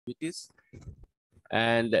activities.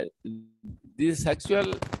 And these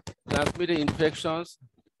sexual transmitted infections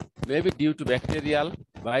may be due to bacterial,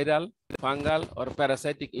 viral, fungal, or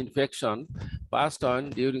parasitic infection passed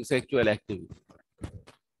on during sexual activity.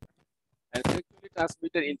 And sexually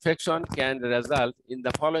transmitted infection can result in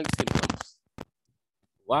the following symptoms.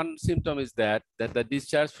 One symptom is that the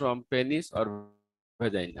discharge from penis or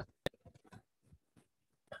vagina.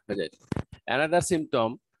 Another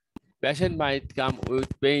symptom, patient might come with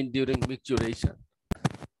pain during micturition.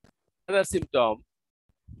 Another symptom,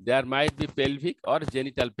 there might be pelvic or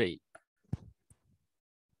genital pain.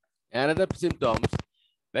 Another symptoms,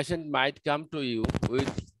 patient might come to you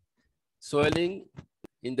with swelling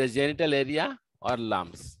in the genital area or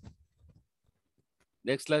lumps.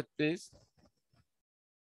 Next slide, please.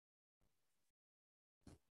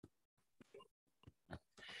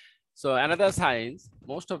 So another signs,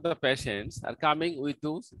 most of the patients are coming with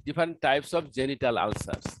those different types of genital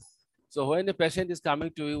ulcers. So when a patient is coming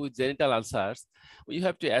to you with genital ulcers, you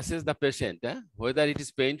have to assess the patient, whether it is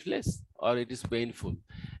painless or it is painful.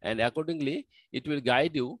 And accordingly, it will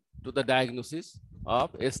guide you to the diagnosis of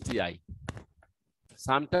STI.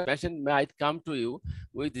 Sometimes patient might come to you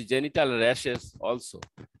with genital rashes also,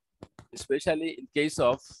 especially in case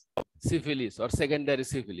of syphilis or secondary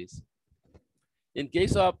syphilis. In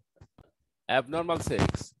case of abnormal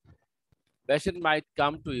sex, patient might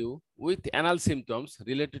come to you with anal symptoms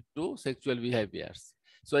related to sexual behaviors.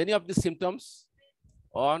 So any of these symptoms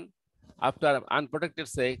after unprotected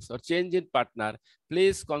sex or change in partner,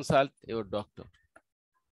 please consult your doctor.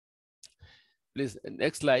 Please,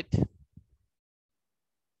 next slide.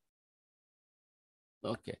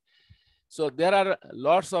 Okay. So there are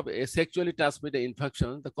lots of sexually transmitted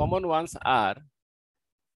infections. The common ones are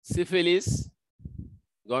syphilis,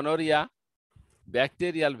 gonorrhea,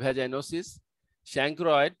 bacterial vaginosis,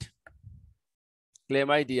 chancroid,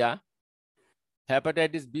 chlamydia,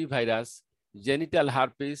 hepatitis B virus, genital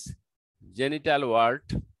herpes, genital wart,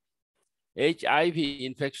 HIV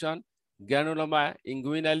infection, granuloma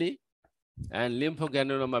inguinale, and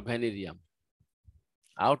lymphogranuloma venereum.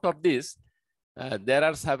 Out of this, there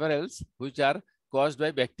are several which are caused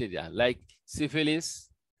by bacteria like syphilis,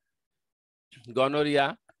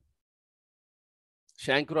 gonorrhea,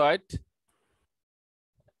 chancroid,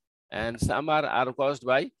 and some are caused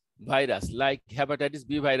by virus like hepatitis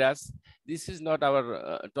B virus. This is not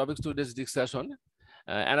our topic to this discussion.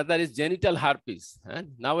 Another is genital herpes.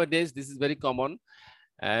 Nowadays, this is very common.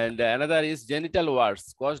 And another is genital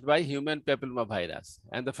warts caused by human papillomavirus.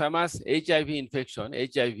 And the famous HIV infection,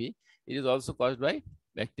 HIV, it is also caused by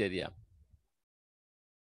bacteria.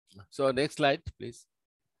 So next slide, please.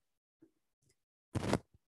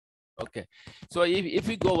 Okay. So if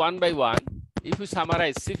we go one by one, if we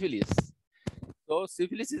summarize syphilis, so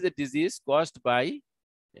syphilis is a disease caused by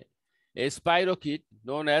a spirochete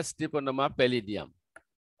known as Treponema pallidum.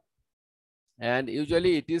 And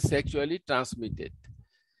usually it is sexually transmitted.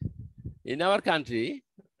 In our country,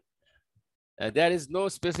 there is no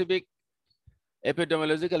specific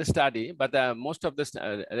epidemiological study, but most of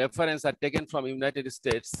the reference are taken from United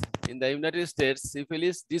States. In the United States,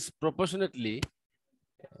 syphilis disproportionately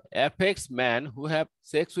affects men who have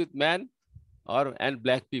sex with men and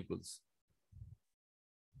black peoples.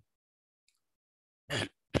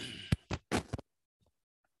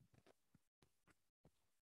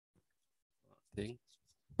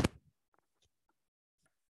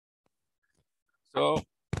 So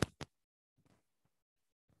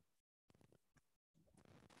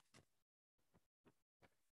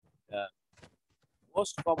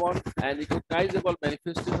most common and recognizable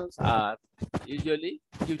manifestations are usually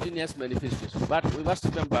cutaneous manifestations. But we must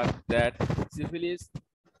remember that syphilis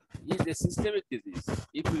is a systemic disease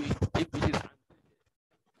if it is,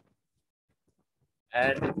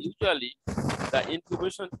 and usually the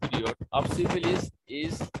incubation period of syphilis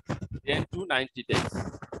is 10 to 90 days.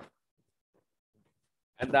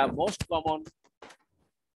 And the most common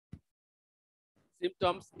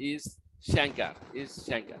symptoms is chancre.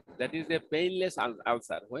 That is a painless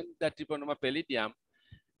ulcer. When the Treponema pallidum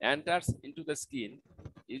enters into the skin,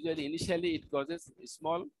 usually initially it causes a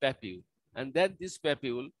small papule, and then this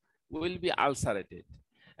papule will be ulcerated.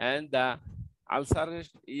 And the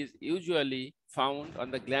ulceration is usually found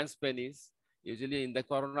on the glans penis, usually in the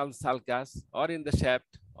coronal sulcus or in the shaft,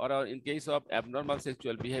 or in case of abnormal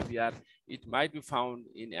sexual behavior, it might be found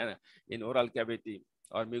in oral cavity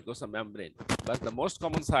or mucosa membrane. But the most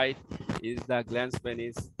common site is the glans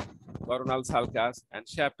penis, coronal sulcus, and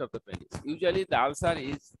shaft of the penis. Usually the ulcer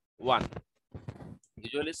is one,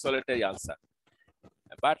 usually solitary ulcer.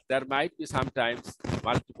 But there might be sometimes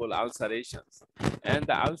multiple ulcerations. And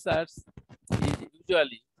the ulcers is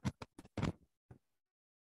usually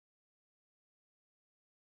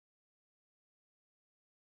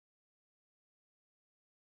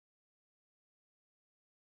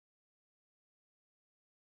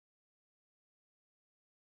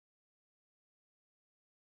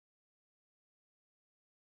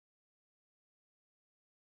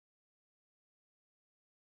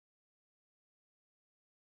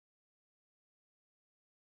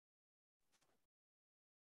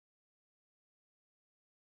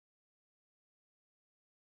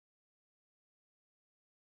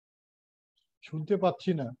শুনতে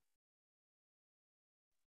পাচ্ছি না।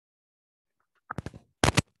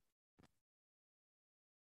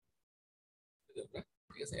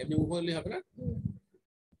 ঠিক আছে, এমনি মুখ বললেই হবে না?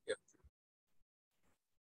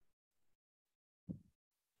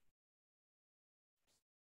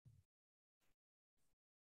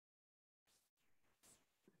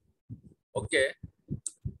 Okay,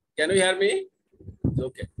 can you hear me?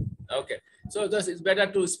 Okay, okay. So this is better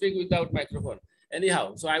to speak without microphone. Anyhow,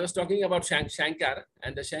 so I was talking about chancre,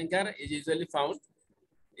 and the chancre is usually found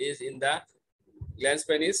is in the glans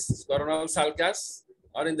penis, coronal sulcus,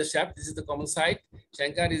 or in the shaft. This is the common site.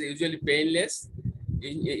 Chancre is usually painless.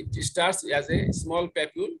 It starts as a small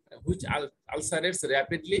papule which ulcerates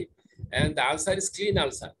rapidly, and the ulcer is clean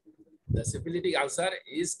ulcer. The syphilitic ulcer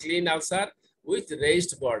is clean ulcer with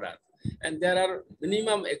raised border, and there are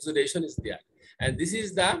minimum exudation is there. And this is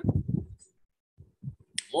the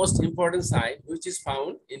most important sign which is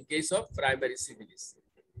found in case of primary syphilis.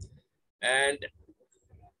 And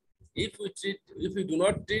if we do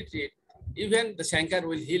not treat it, even the chancre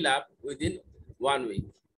will heal up within 1 week,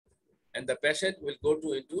 and the patient will go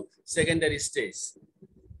into secondary stage.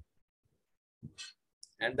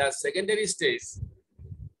 And the secondary stage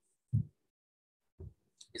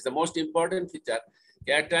is the most important feature,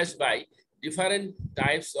 characterized by different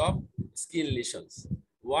types of skin lesions.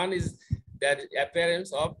 One is the appearance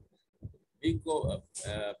of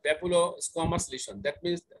papulosquamous lesion. That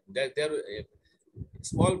means that there are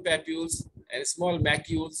small papules and small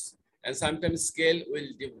macules, and sometimes scale will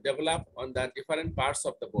develop on the different parts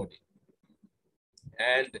of the body.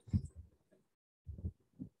 And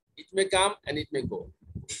it may come and it may go.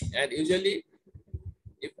 And usually,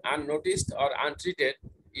 if unnoticed or untreated,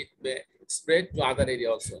 it may spread to other area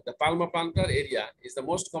also. The palmoplantar area is the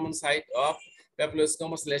most common site of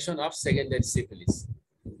papulosquamous lesion of secondary syphilis.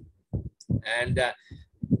 And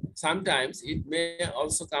sometimes it may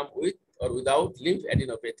also come with or without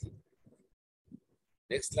lymphadenopathy.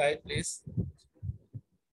 Next slide, please.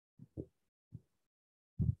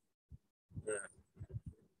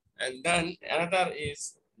 And then another is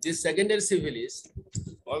this secondary syphilis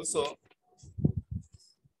also.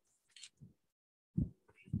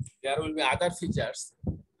 There will be other features.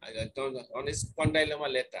 One is condyloma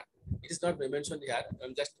lata. It is not mentioned here.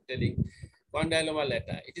 I'm just telling condyloma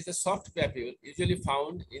lata. It is a soft papule usually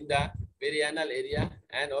found in the perianal area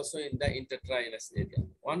and also in the intertrianus area.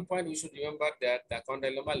 One point we should remember that the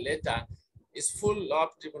condyloma lata is full of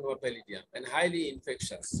trypanosoma and highly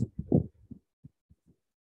infectious.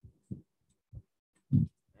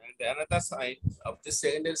 And another sign of the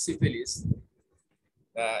secondary syphilis,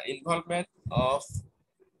 the involvement of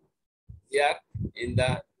hair in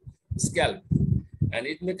the scalp, and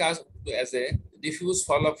it may cause as a diffuse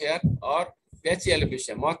fall of hair or patchy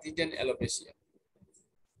alopecia, moth-eaten alopecia.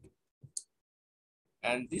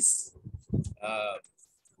 And this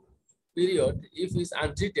period, if it's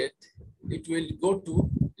untreated, it will go to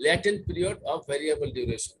latent period of variable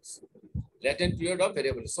durations. Latent period of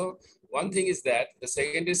variable. So one thing is that the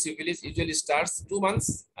secondary syphilis usually starts 2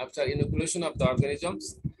 months after inoculation of the organisms,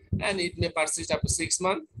 and it may persist up to 6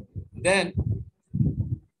 months. Then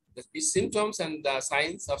the symptoms and the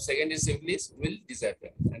signs of secondary syphilis will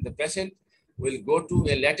disappear, and the patient will go to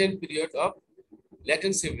a latent period of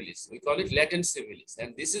latent syphilis. We call it latent syphilis, and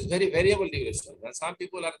this is very variable duration. And some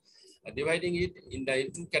people are dividing it into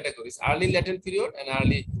two categories: early latent period and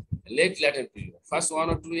late latent period. First 1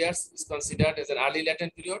 or 2 years is considered as an early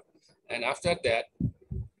latent period, and after that,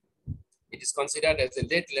 it is considered as a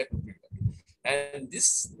late latent period. And this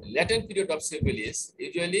latent period of syphilis,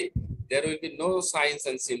 usually there will be no signs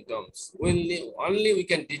and symptoms. Only we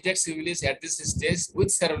can detect syphilis at this stage with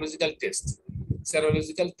serological test.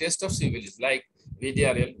 Serological test of syphilis like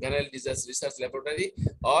VDRL, Venereal Disease Research Laboratory,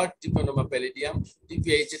 or Trypanosoma pallidum,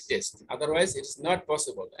 TPH test. Otherwise, it is not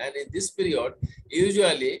possible. And in this period,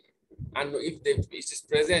 usually, and if it is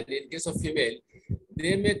present in case of female,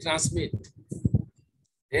 they may transmit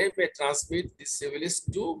this syphilis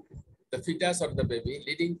to the fetus or the baby,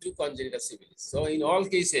 leading to congenital syphilis. So in all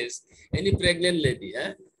cases, any pregnant lady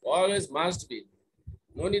always must be,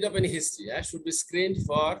 no need of any history, should be screened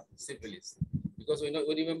for syphilis. Because we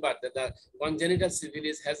remember that the congenital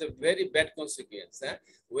syphilis has a very bad consequence.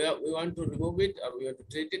 We want to remove it, or we want to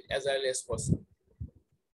treat it as early as possible.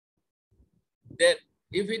 Then,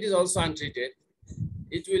 if it is also untreated,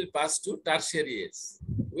 it will pass to tertiary age.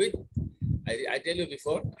 I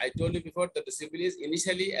told you before that the syphilis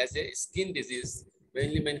initially as a skin disease,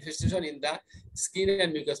 mainly manifestation in the skin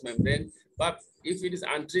and mucous membrane. But if it is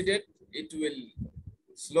untreated, it will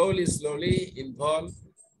slowly involve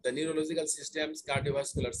the neurological systems,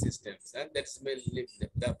 cardiovascular systems, and that's mainly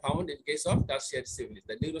the found in case of tertiary syphilis,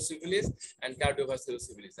 the neurosyphilis and cardiovascular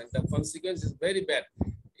syphilis, and the consequence is very bad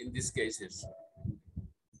in these cases.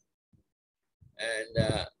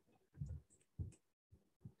 And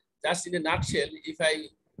just in a nutshell, if I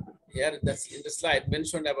here that's in the slide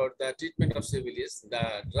mentioned about the treatment of syphilis,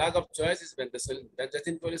 the drug of choice is benzoyl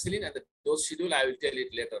penicillin, and the dose schedule I will tell it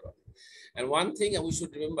later on. And one thing we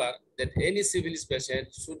should remember that any syphilis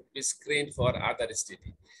patient should be screened for other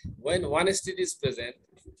STD. When one STD is present,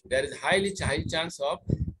 there is high chance of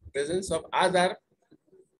presence of other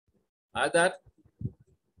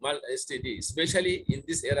STD, especially in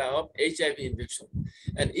this era of HIV infection.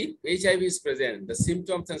 And if HIV is present, the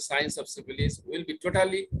symptoms and signs of syphilis will be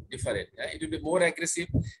totally different. It will be more aggressive,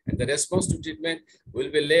 and the response to treatment will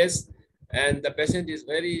be less, and the patient is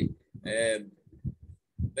very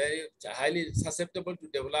highly susceptible to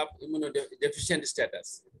develop immunodeficient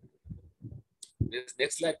status.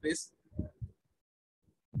 Next slide, please.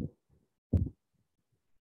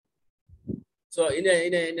 So in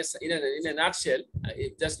a nutshell,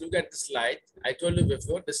 just look at the slide. I told you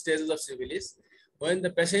before the stages of syphilis. When the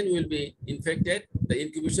patient will be infected, the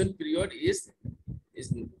incubation period is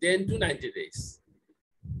 10 to 90 days.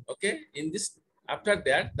 Okay. After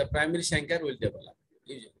that, the primary chancre will develop.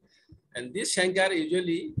 And this chancre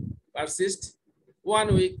usually persists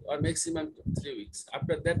 1 week or maximum 3 weeks.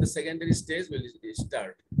 After that, the secondary stage will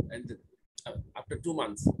start, and after 2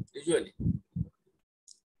 months usually.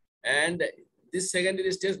 And this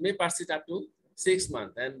secondary stage may persist up to 6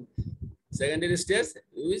 months, and secondary stage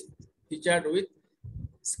is featured with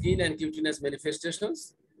skin and cutaneous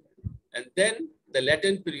manifestations. And then the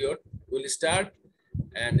latent period will start,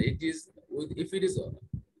 and if it is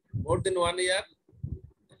more than 1 year,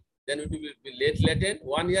 then it will be late latent.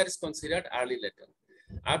 1 year is considered early latent.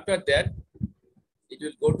 After that, it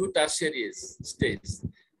will go to tertiary stage.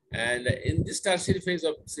 And in this tertiary phase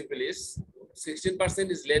of syphilis,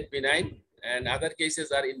 16% is late benign, and other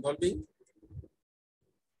cases are involving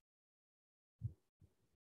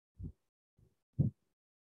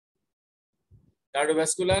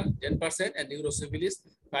cardiovascular 10% and neurosyphilis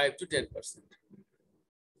 5 to 10%.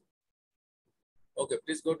 Okay,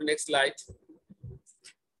 please go to next slide.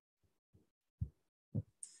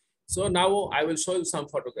 So now I will show you some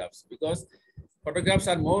photographs, because photographs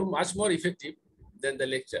are much more effective than the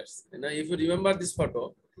lectures. And if you remember this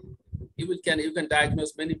photo, you can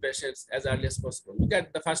diagnose many patients as early as possible. Look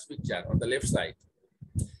at the first picture on the left side.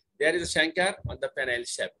 There is a chancre on the penile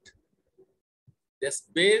shaft. This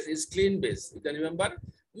base is clean base. You can remember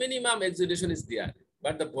minimum exudation is there,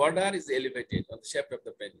 but the border is elevated on the shaft of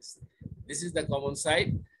the penis. This is the common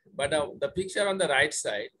side. But the picture on the right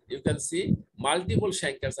side, you can see multiple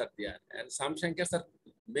chancres are there, and some chancres are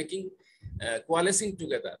coalescing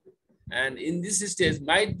together. And in this stage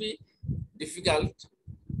might be difficult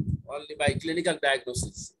only by clinical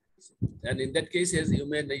diagnosis. And in that case, you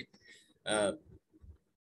may need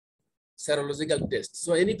serological test.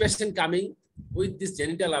 So any patient coming with this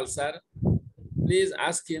genital ulcer, please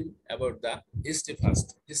ask him about the history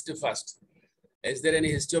first. Is there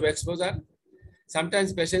any history of exposure?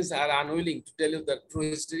 Sometimes patients are unwilling to tell you the true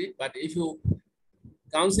history, but if you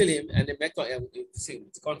counsel him and make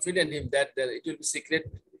confident him that it will be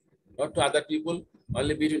secret, not to other people,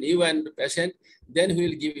 only between you and the patient, then he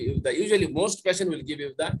will give you usually most patient will give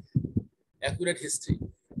you the accurate history.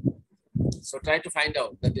 So try to find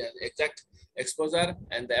out the exact exposure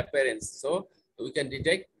and the appearance. So we can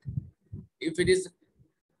detect if it is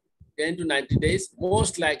 10 to 90 days,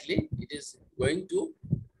 most likely it is going to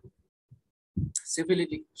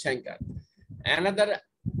syphilitic chancre.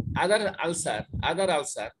 Other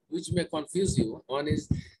ulcer which may confuse you. One is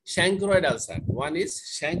chancroid ulcer.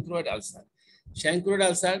 Chancroid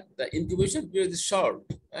ulcer, the incubation period is short,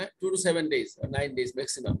 2 to 7 days or 9 days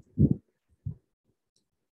maximum.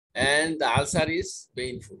 And the ulcer is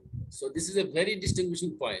painful. So this is a very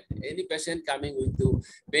distinguishing point. Any patient coming with the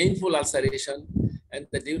painful ulceration and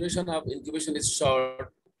the duration of incubation is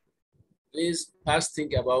short, please first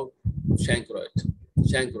think about chancroid.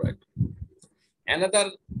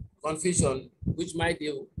 Another confusion which might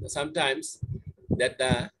do sometimes that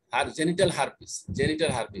the genital herpes,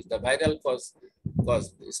 the viral cause,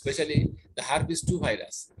 especially the herpes 2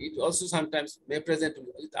 virus, it also sometimes may present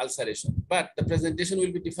with ulceration, but the presentation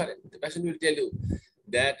will be different. The patient will tell you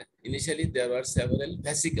that initially there were several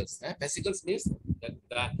vesicles. Vesicles means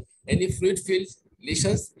that any fluid-filled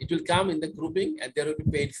lesions, it will come in the grouping and there will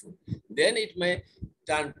be painful. Then it may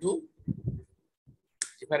turn to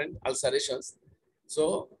different ulcerations.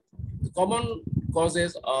 So the common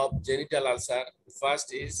causes of genital ulcer,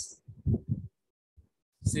 first is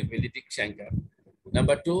syphilitic chancre.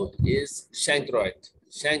 Number 2 is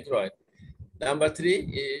chancroid. Number 3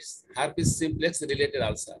 is herpes simplex related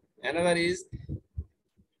ulcer. Another is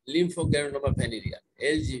lymphogranuloma venerea,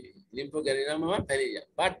 LGV, lymphogranuloma venerea.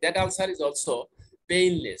 But that ulcer is also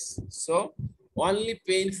painless. So only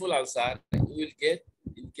painful ulcer you will get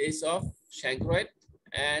in case of chancroid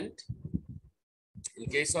and in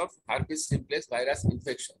case of herpes simplex virus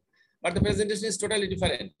infection. But the presentation is totally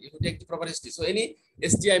different if you take the proper history. So any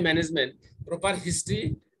STI management, proper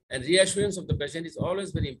history and reassurance of the patient is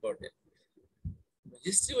always very important.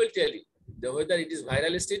 History will tell you whether it is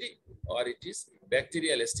viral STD or it is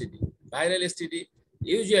bacterial STD. Viral STD,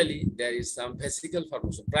 usually there is some vesicle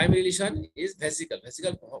formation. Primary lesion is vesicle.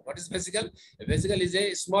 What is vesicle? A vesicle is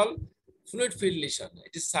a small fluid-filled lesion.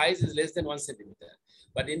 Its size is less than 1 centimeter.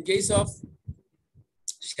 But in case of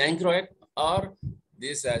chancroid or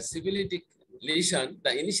this syphilitic lesion,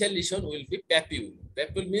 the initial lesion will be papule.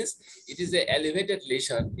 Papule means it is an elevated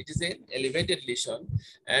lesion. It is an elevated lesion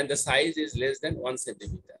and the size is less than 1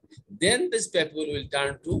 centimeter. Then this papule will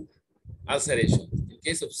turn to ulceration. In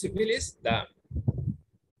case of syphilis, the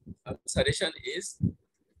ulceration is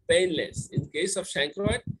painless. In case of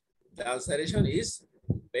chancroid, the ulceration is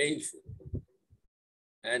painful.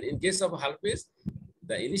 And in case of herpes,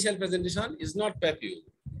 the initial presentation is not papule.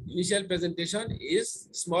 Initial presentation is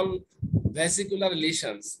small vesicular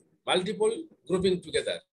lesions, multiple grouping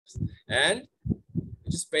together, and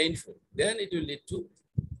it is painful. Then it will lead to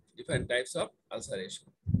different types of ulceration.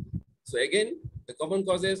 So again, the common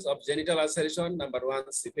causes of genital ulceration: number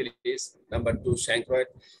 1, syphilis; number 2, chancroid;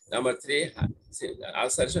 number 3,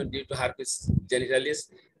 ulceration due to herpes genitalis;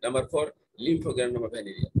 number 4, lymphogranuloma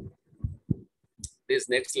venerea. This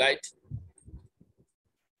next slide.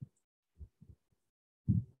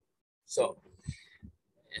 So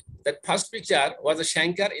that first picture was a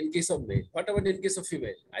chancre in case of male. What about in case of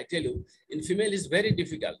female? I tell you, in female is very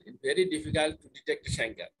difficult. It's very difficult to detect a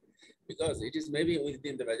chancre because it is maybe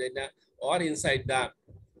within the vagina or inside the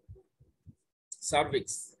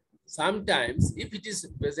cervix. Sometimes, if it is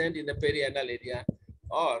present in the perianal area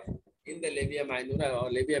or in the labia minora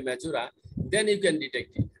or labia majora, then you can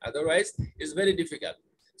detect it. Otherwise, it's very difficult.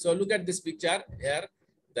 So look at this picture here.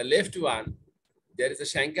 The left one, there is a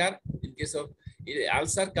chancre in case of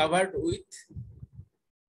ulcer covered with,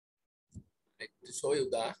 to show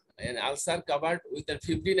you an ulcer covered with a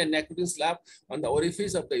 15 and nicotine slab on the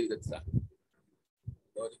orifice of the urethra.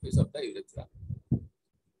 The orifice of the urethra.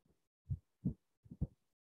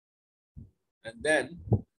 And then,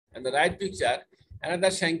 in the right picture, another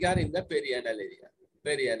chancre in the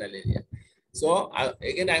perianal area. So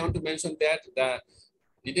again, I want to mention that the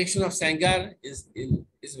detection of chancre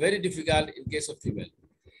is very difficult in case of female.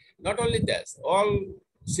 Not only that, all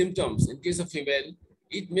symptoms in case of female,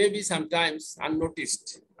 it may be sometimes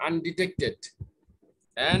unnoticed, undetected,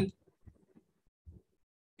 and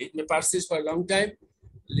it may persist for a long time,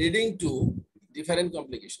 leading to different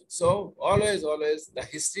complications. So always, the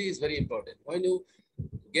history is very important. When you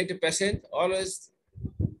get a patient, always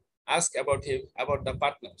ask about him, about the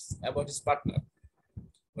partners, about his partner,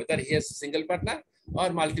 whether he has a single partner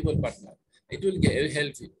or multiple partner. It will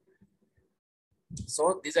help you.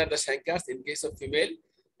 So these are the chancres in case of female,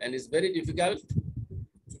 and it's very difficult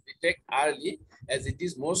to detect early as it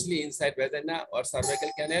is mostly inside vagina or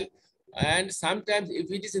cervical canal. And sometimes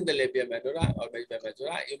if it is in the labia minora or labia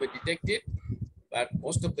majora, you may detect it, but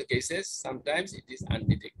most of the cases, sometimes it is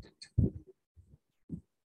undetected.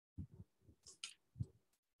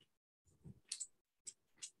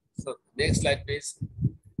 So next slide, please.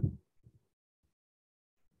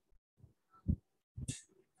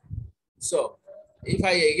 So if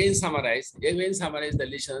I again summarize the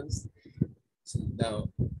lesions. Now,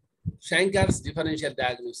 Shankhar's differential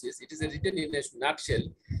diagnosis, it is written in a nutshell.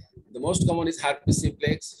 The most common is herpes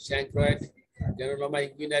simplex, chancroid, granuloma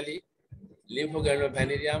inguinale, lymphogranuloma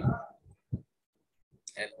venereum.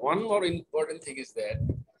 And one more important thing is that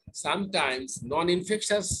sometimes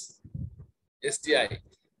non-infectious STI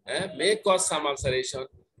may cause some ulceration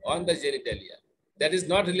on the genitalia. That is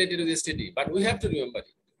not related to the STD, but we have to remember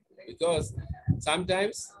it because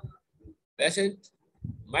sometimes patient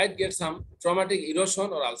might get some traumatic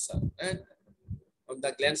erosion or ulcer on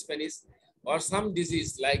the glans penis, or some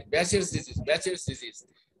disease like Behçet's disease,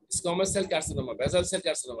 squamous cell carcinoma, basal cell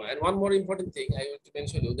carcinoma. And one more important thing I want to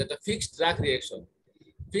mention you, that the fixed drug reaction.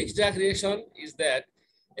 Fixed drug reaction is that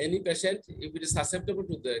any patient, if it is susceptible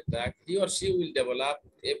to the drug, he or she will develop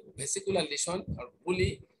a vesicular lesion or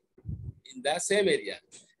bully in the same area.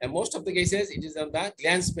 And most of the cases, it is on the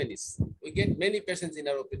glans penis. We get many patients in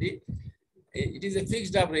our OPD. It is a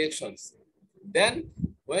fixed drug reactions. Then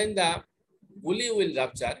when the gully will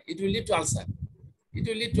rupture, it will lead to ulcer. It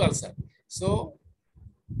will lead to ulcer. So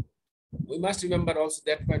we must remember also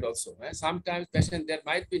that point also. Sometimes patient there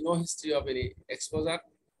might be no history of any exposure,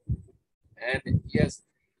 and yes,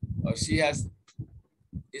 or she has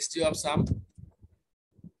history of some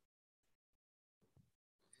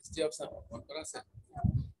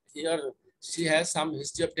here she has some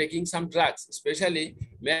history of taking some drugs, especially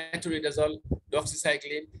metronidazole,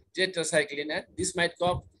 doxycycline, tetracycline, and this might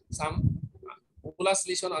cause some bullous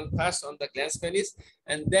lesion on first on the glans penis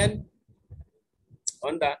and then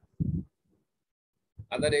on the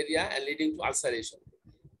other area and leading to ulceration.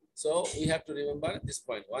 So we have to remember this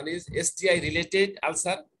point. One is STI related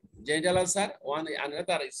ulcer, genital ulcer.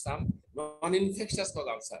 Another is some non-infectious cause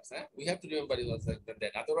ulcers. We have to remember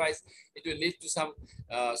that. Otherwise, it will lead to some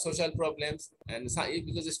social problems, and some,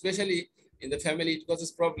 because especially in the family, it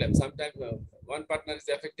causes problems. Sometimes one partner is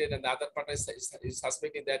affected and the other partner is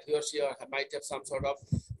suspecting that he or she might have some sort of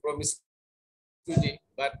promiscuity,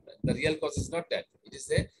 but the real cause is not that. It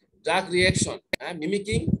is a drug reaction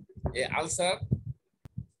mimicking a ulcer,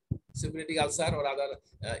 syphilitic ulcer or other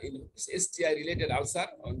in STI related ulcer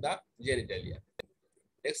on the genitalia.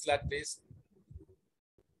 Next slide, please.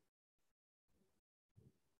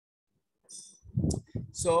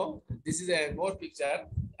 So this is a more picture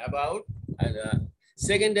about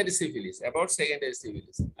secondary syphilis. About secondary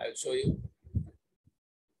syphilis, I will show you.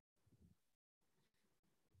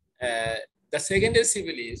 The secondary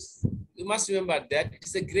syphilis, you must remember that it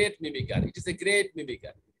is a great mimicker. It is a great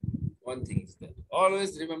mimicker. One thing is that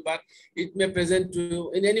always remember it may present to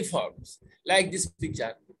you in any forms, like this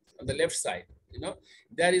picture on the left side.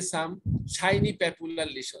 There is some shiny papular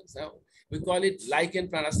lesions. We call it lichen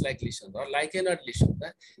planus-like lesion or lichen lesion.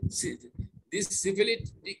 These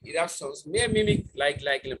syphilitic eruptions may mimic like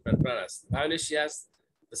lichen planus. Violaceous,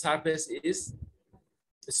 the surface is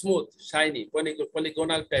smooth, shiny,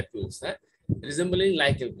 polygonal papules, resembling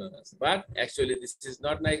lichen planus. But actually, this is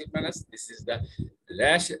not lichen planus. This is the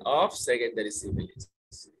rash of secondary syphilis.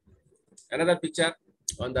 Another picture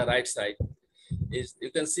on the right side is you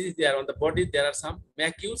can see there on the body there are some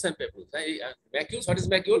macules and papules. Macules, what is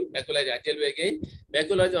macule? Macule, I tell you again,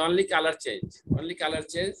 macule is only color change. Only color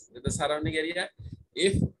change in the surrounding area.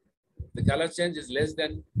 If the color change is less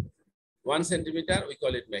than 1 centimeter, we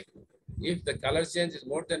call it macule. If the color change is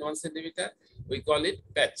more than 1 centimeter, we call it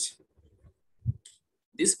patch.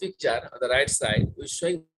 This picture on the right side is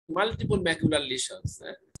showing multiple macular lesions,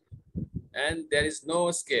 and there is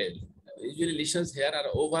no scale. Usually lesions here are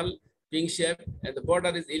oval, pink shape, and the border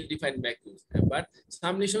is ill-defined macules. But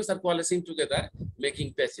some lesions are coalescing together,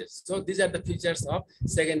 making patches. So these are the features of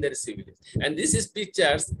secondary syphilis. And this is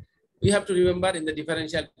pictures we have to remember in the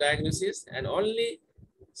differential diagnosis, and only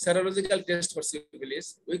serological test for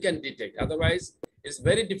syphilis we can detect. Otherwise, it's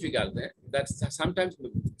very difficult. That sometimes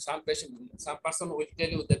some person will tell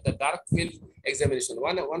you that the dark field examination.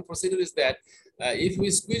 One procedure is that if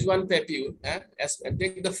we squeeze one papule and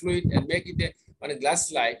take the fluid and make it on a glass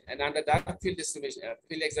slide, and under dark field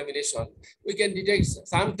examination, we can detect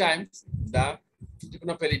sometimes the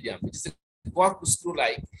hypnopallidium, which is a cork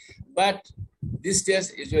screw-like. But this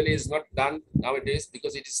test usually is not done nowadays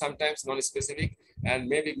because it is sometimes non-specific and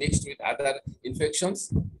maybe mixed with other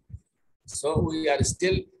infections. So we are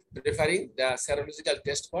still preferring the serological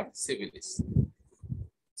test for syphilis.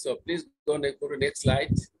 So please go to next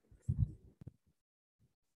slide.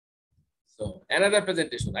 So another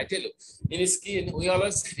presentation, I tell you, in skin, we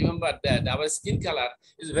always remember that our skin color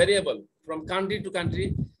is variable from country to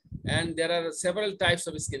country, and there are several types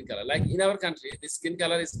of skin color. Like in our country, the skin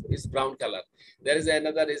color is brown color. There is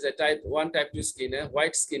another is a type 1, type 2 skin,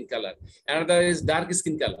 white skin color. Another is dark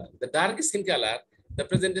skin color. The dark skin color, the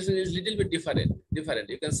presentation is little bit different.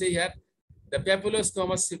 You can see here the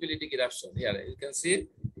papuloscomous syphilitic eruption. Here you can see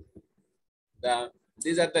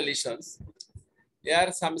these are the lesions.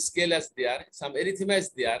 There some scale is there, some erythema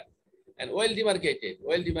is there, and well demarcated.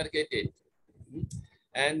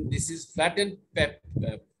 And this is flattened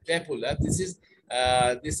papula.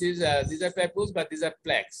 These are papules, but these are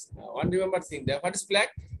plaques. One remember thing there. What is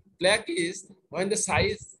plaque? Plaque is when the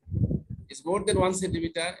size is more than 1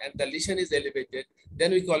 centimeter and the lesion is elevated,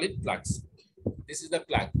 then we call it plaques. This is the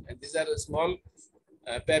plaque, and these are small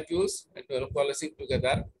papules and coalescing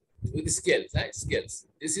together with scales. Scales.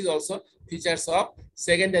 This is also features of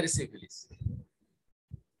secondary syphilis.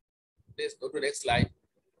 Let's go to the next slide.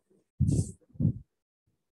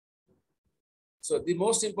 So the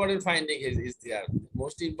most important finding is there.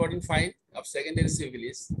 Most important find of secondary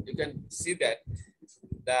syphilis. You can see that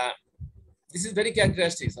this is very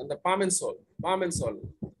characteristic on the palm and sole.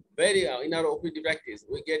 Very in our OPD practice,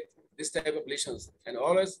 we get this type of lesions. And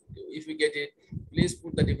always, if you get it, please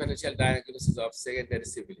put the differential diagnosis of secondary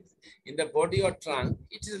syphilis. In the body or trunk,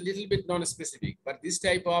 it is a little bit non-specific, but this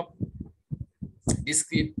type of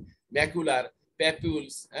discrete, macular,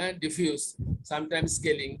 papules, diffuse, sometimes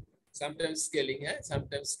scaling, sometimes scaling,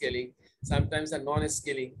 sometimes a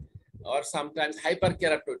non-scaling, or sometimes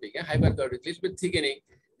hyperkeratotic, hyperkeratotic, little bit thickening.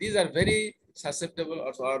 These are very susceptible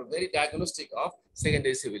or very diagnostic of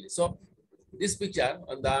secondary syphilis. So this picture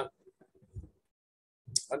on the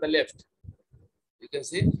left, you can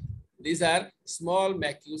see these are small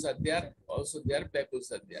macules are there, also their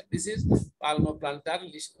papules are there. This is palmoplantar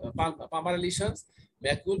lesions,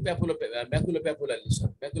 maculopapular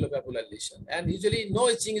lesion, and usually no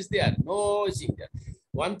itching is there, no itching there.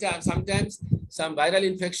 One time, sometimes some viral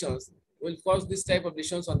infections will cause this type of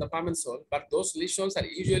lesions on the palm and sole, but those lesions are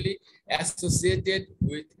usually associated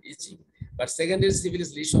with itching. But secondary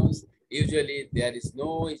syphilis lesions, usually there is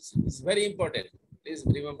no itching. It's very important. Please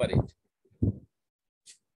remember it.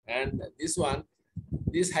 And this one,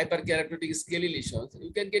 these hyperkeratotic scaly lesions,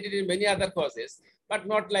 you can get it in many other causes, but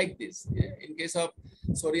not like this. In case of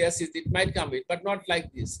psoriasis, it might come in, but not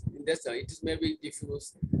like this. In this, it is maybe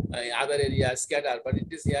diffuse, other areas scattered, but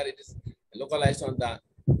it is here, it is localized on the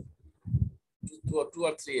two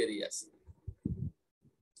or three areas.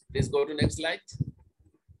 Please go to next slide.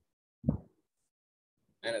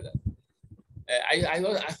 Another.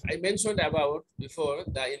 I mentioned about before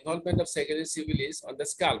the involvement of secondary syphilis on the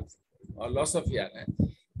scalp or loss of hair.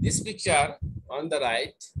 This picture on the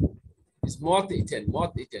right is moth-eaten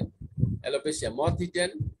alopecia,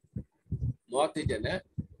 moth-eaten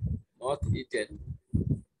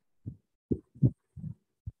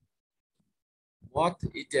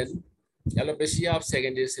alopecia of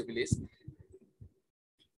secondary syphilis.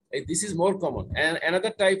 This is more common. And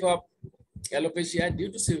another type of alopecia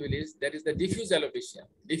due to syphilis, that is the diffuse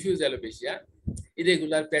alopecia,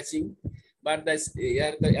 irregular patching, but the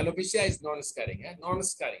alopecia is non-scarring,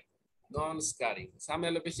 non-scarring. Some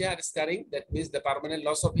alopecia are scarring, that means the permanent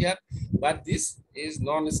loss of hair, but this is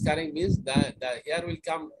non-scarring, means the hair will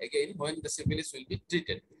come again when the syphilis will be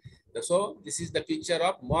treated. So this is the picture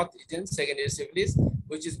of moth-eaten secondary syphilis,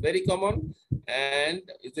 which is very common and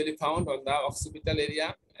usually found on the occipital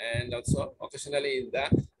area and also occasionally in the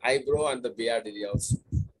eyebrow and the beard area also.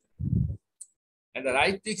 And the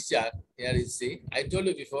right picture here you see, I told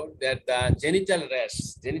you before that the genital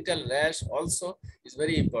rash also is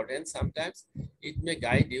very important. Sometimes it may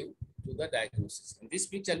guide you to the diagnosis. In this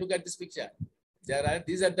picture, look at this picture.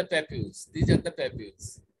 These are the papules. These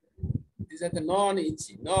are the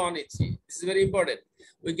non-itchy. This is very important.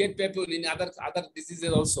 We get papule in other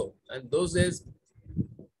diseases also, and those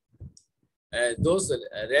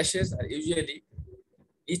rashes are usually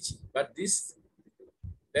itchy. But these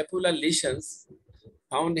papular lesions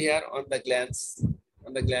found here on the glands,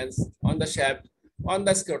 on the shaft, on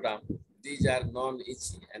the scrotum, these are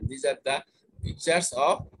non-itchy, and these are the pictures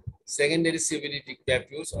of secondary syphilitic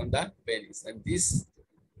papules on the penis. And these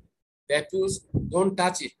papules, don't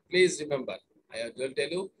touch it. Please remember, I will tell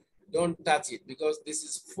you, don't touch it, because this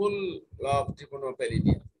is full of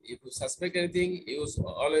trichonopellidia. If you suspect anything, use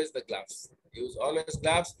always the gloves. Use always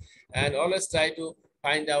gloves, and always try to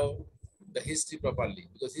find out the history properly,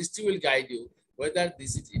 because history will guide you whether it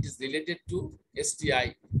is related to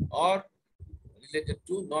STI or related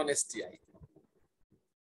to non-STI.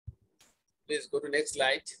 Please go to next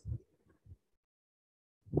slide.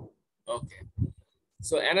 Okay.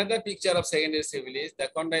 So another picture of secondary syphilis, the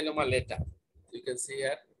condyloma lata. You can see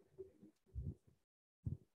here.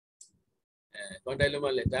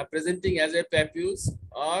 Condyloma lata presenting as a papules,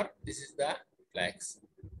 or this is the plaques.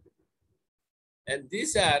 And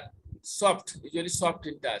these are soft, usually soft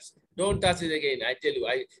in touch. Don't touch it again. I tell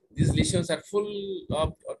you, these lesions are full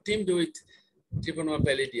of or teamed with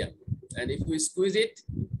trichonopellidium. And if we squeeze it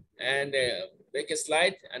and make a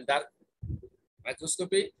slide and dark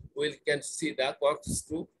microscopy, we can see the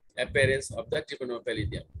corkscrew appearance of the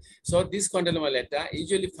trichonopellidium. So this condyloma lata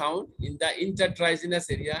usually found in the intertriginous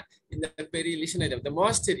area, in the perilesion area, the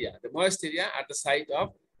moist area at the site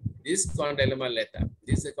of this condyloma lata.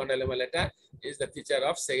 This condyloma lata is the picture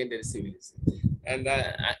of secondary syphilis. And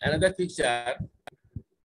another picture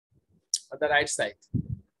on the right side.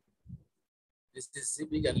 This is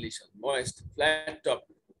typical lesion, moist, flat top.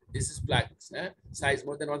 This is plaques, size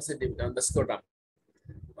more than 1 centimeter on the scrotum.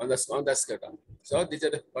 On the scrotum. So these are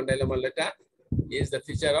the condyloma lata is the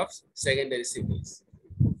feature of secondary syphilis.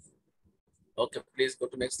 Okay, please go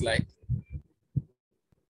to next slide.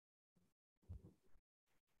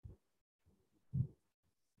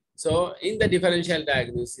 So in the differential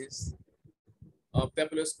diagnosis of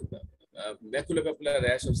maculopapular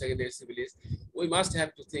rash of secondary syphilis, we must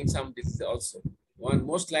have to think some disease also. One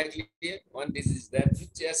most likely one disease is that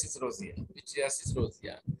pityriasis rosea. Pityriasis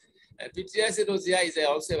rosea. And pityriasis rosea is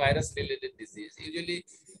also a virus-related disease. Usually,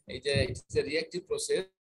 it's a reactive process,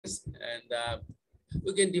 and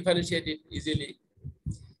we can differentiate it easily.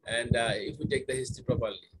 And if we take the history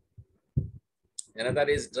properly. Another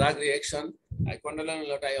is drug reaction. I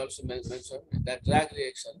also mentioned that drug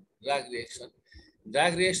reaction.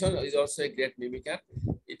 Drug reaction is also a great mimicker.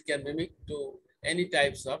 It can mimic to any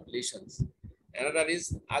types of lesions. Another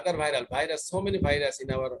is other virus. So many viruses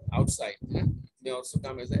in our outside. It may also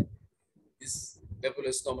come as this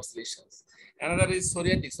papillostomous lesions. Another is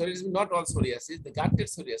psoriatic. Psoriasis, not all psoriasis. The gutted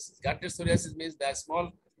psoriasis. Gutted psoriasis means the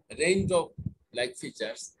small range of like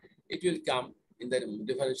features. It will come in the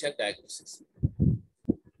differential diagnosis.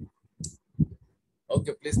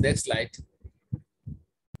 Okay, please next slide.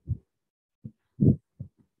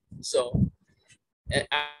 So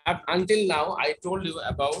until now, I told you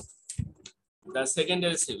about the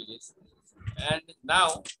secondary syphilis, and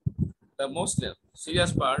now the most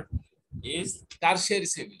serious part is tertiary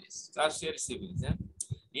syphilis. Tertiary syphilis.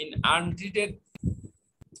 In untreated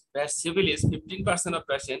syphilis, 15% of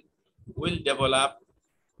patient will develop.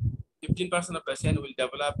 15% of patient will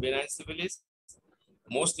develop benign syphilis,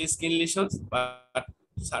 mostly skin lesions, but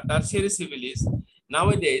tertiary syphilis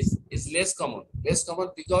nowadays is less common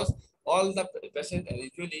because all the patients are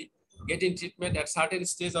usually getting treatment at certain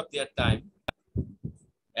stage of their time.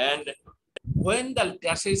 And when the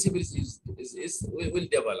tertiary syphilis will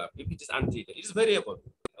develop, if it is untreated, it is variable.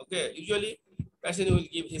 Okay, usually patient will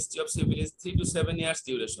give history of syphilis 3 to 7 years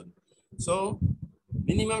duration. So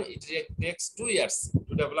minimum it takes 2 years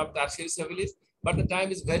to develop tertiary syphilis, but the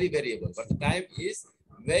time is very variable.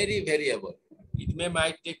 It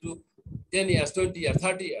might take to 10 years, 20 years,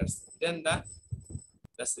 30 years. Then the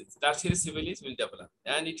tertiary syphilis will develop,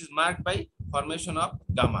 and it is marked by formation of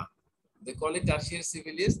gamma. They call it tertiary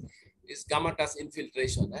syphilis is gamma-touch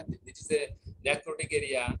infiltration. It is a necrotic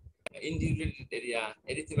area, indurated area,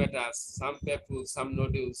 erythematous, some papules, some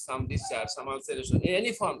nodules, some discharge, some ulceration, in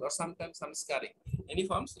any form, or sometimes some scarring. Any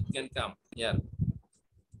forms it can come here.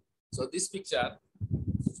 So this picture,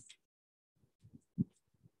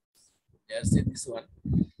 see this one.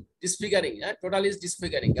 Disfiguring, total is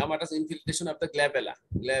disfiguring. Gamma-touch infiltration of the glabella.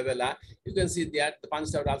 You can see there the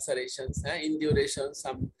punched out ulcerations, induration,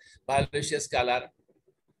 some violaceous color,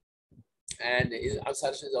 and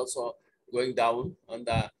ulceration is also going down on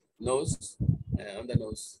the nose.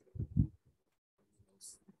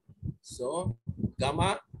 So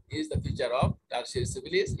gamma is the feature of tertiary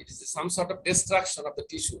syphilis. It is some sort of destruction of the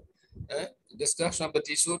tissue.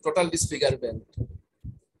 Total disfigurement.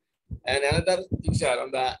 And another picture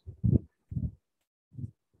on the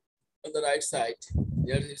right side,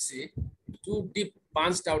 here you see 2 deep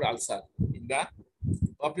punched out ulcer in the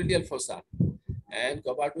popliteal fossa and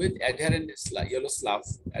covered with adherent yellow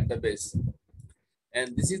sloughs at the base.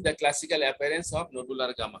 And this is the classical appearance of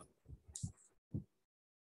nodular gamma.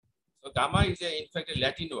 So gamma is in fact a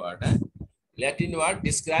Latin word. Latin word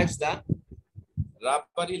describes the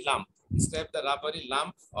rubbery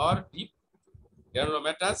lump. Or deep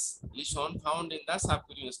granulomatous lesion found in the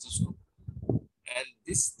subcutaneous tissue. And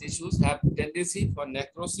these tissues have tendency for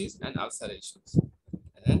necrosis and ulcerations.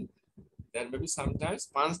 And there may be sometimes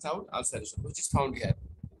punched out ulceration, which is found here.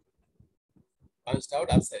 Punched out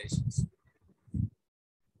ulcerations.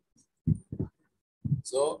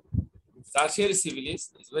 So tertiary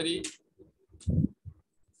syphilis is very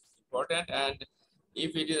important, and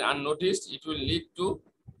if it is unnoticed, it will lead to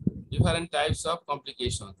different types of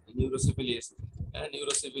complications, neurosyphilis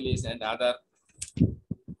and other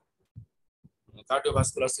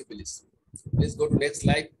cardiovascular syphilis. Please go to next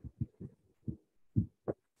slide.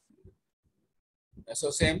 So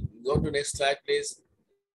same, go to next slide, please.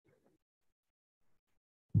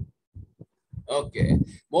 Okay,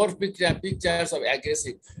 more pictures of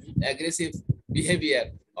aggressive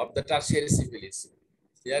behavior of the tertiary syphilis.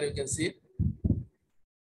 Here you can see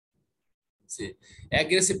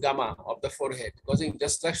aggressive gamma of the forehead causing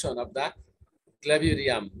destruction of the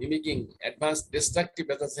clavurium, mimicking advanced destructive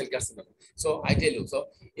basal cell carcinoma. So I tell you, so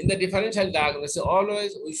in the differential diagnosis,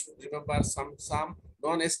 always we should remember some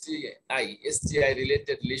non-STI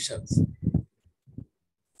related lesions.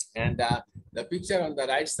 And the picture on the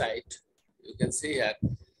right side, you can see here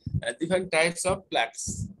different types of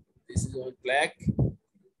plaques. This is one plaque.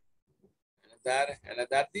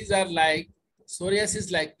 Another. These are like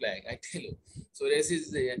psoriasis like plaque. I tell you,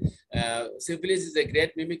 psoriasis, syphilis is a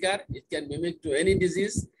great mimicker. It can mimic to any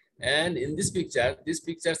disease. And in this picture, these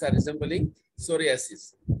pictures are resembling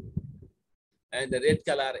psoriasis. and the red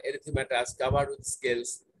color erythematous covered with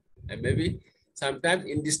scales, and maybe sometimes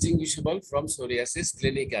indistinguishable from psoriasis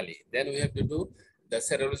clinically. Then we have to do the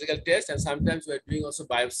serological test, and sometimes we are doing also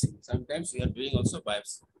biopsy.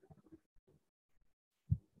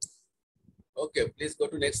 Okay, please go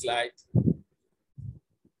to next slide.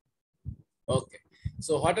 Okay,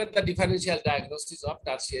 so what are the differential diagnoses of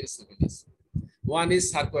tertiary syphilis? One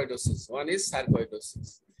is sarcoidosis.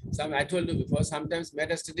 I told you before, sometimes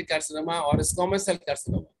metastatic carcinoma or squamous cell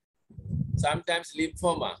carcinoma, sometimes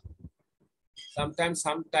lymphoma, sometimes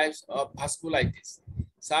some types of vasculitis,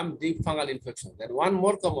 some deep fungal infections. And one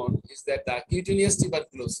more common is that the cutaneous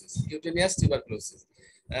tuberculosis.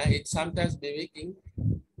 It's sometimes mimicking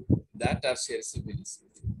the tertiary syphilis.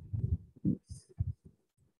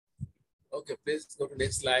 Okay, please go to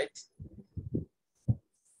next slide.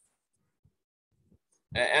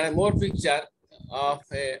 And a more picture of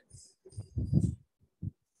a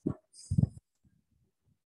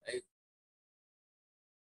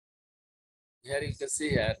here you can see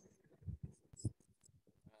here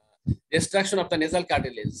destruction of the nasal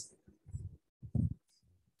cartilage.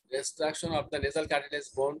 Destruction of the nasal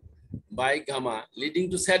cartilage bone by gamma, leading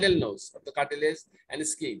to saddle nose of the cartilage and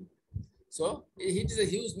skin. So it is a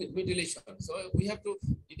huge mutilation. So we have to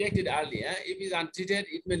detect it early. If it is untreated,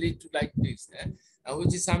 it may lead to like this,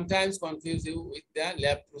 which is sometimes confuse you with the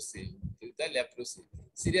leprosy.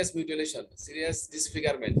 Serious mutilation, serious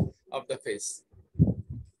disfigurement of the face.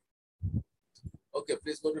 Okay,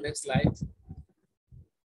 please go to next slide.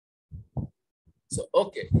 So,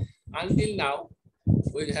 okay, until now,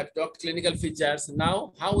 we have talked clinical features.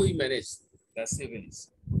 Now, how we manage the syphilis.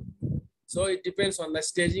 So it depends on the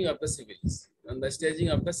staging of the syphilis.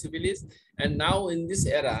 And now in this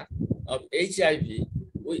era of HIV,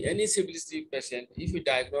 any syphilis patient, if we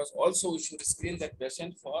diagnose, also we should screen that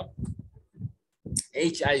patient for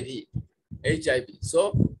HIV.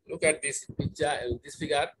 So look at this picture, this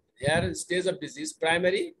figure. Here, stage of disease,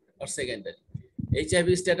 primary or secondary.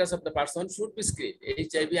 HIV status of the person should be screened.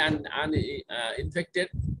 HIV and infected,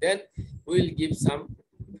 then we will give some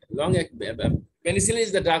long. Penicillin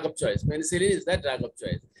is the drug of choice.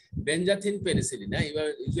 Benzathine penicillin.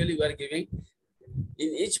 Usually we are giving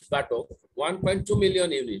in each bottle 1.2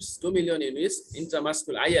 million units, 2 million units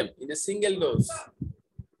intramuscular IM in a single dose.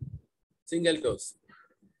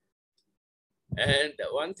 And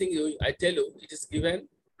one thing I tell you, it is given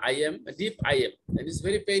IM, a deep IM, and it's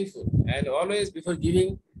very painful. And always before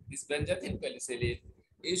giving this benzathine penicillin,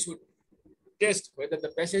 you should test whether the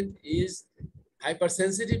patient is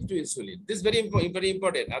hypersensitive to insulin. This is very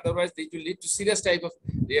important. Otherwise, it will lead to serious type of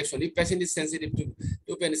reaction if patient is sensitive to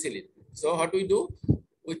penicillin. So what we do?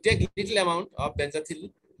 We take little amount of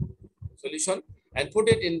benzathine solution and put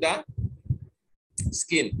it in the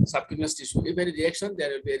skin, subcutaneous tissue. If any reaction, there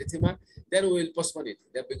will be erythema. Then we will postpone it.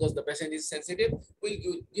 Because the patient is sensitive,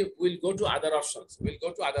 we'll go to other options.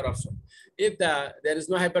 If there is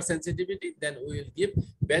no hypersensitivity, then we will give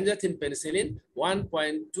benzathine penicillin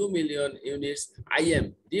 1.2 million units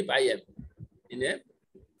IM, deep IM,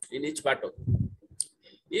 in each bottle.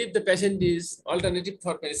 If the patient is alternative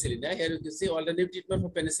for penicillin, here you can see alternative treatment for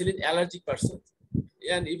penicillin allergic persons.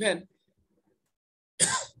 And even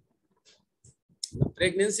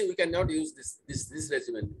pregnancy, we cannot use this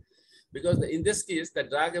regimen. Because in this case, the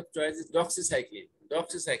drug of choice is doxycycline.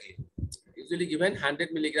 Usually given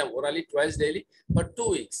 100 milligram orally twice daily for 2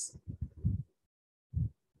 weeks.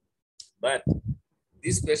 But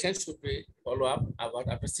this patient should be follow up about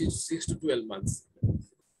after 6 to 12 months.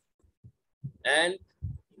 And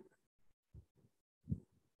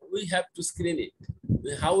we have to screen it.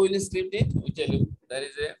 How will we screen it? We tell you there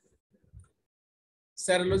is a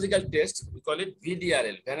serological test. We call it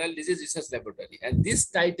VDRL, Venal Disease Research Laboratory. And this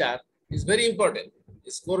titer is very important.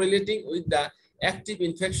 It's correlating with the active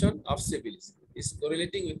infection of syphilis. If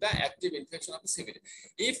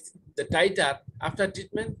the titer, after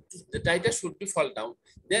treatment, the titer should be fall down,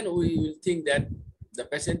 then we will think that the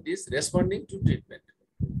patient is responding to treatment.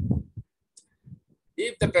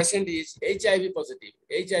 If the patient is HIV positive,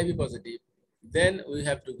 then we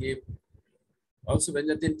have to give also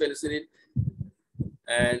benzathine penicillin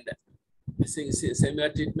and similar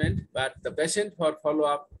treatment, but the patient for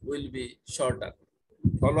follow-up will be shorter.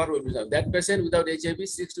 That patient without HIV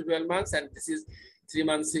 6 to 12 months, and this is 3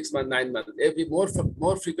 months, 6 months, 9 months. Every more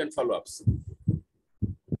frequent follow-ups.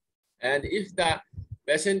 And if the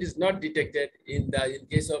patient is not detected in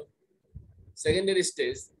case of secondary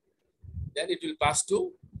stage, then it will pass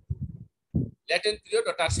to latent period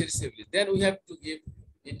or tertiary syphilis. Then we have to give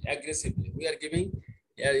it aggressively. We are giving,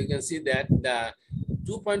 here you can see that the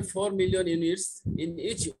 2.4 million units in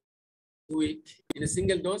each week in a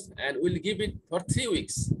single dose, and we'll give it for 3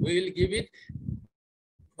 weeks. We will give it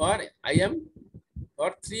for IM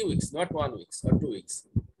for 3 weeks, not 1 week or 2 weeks.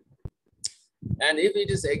 And if it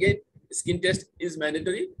is again, skin test is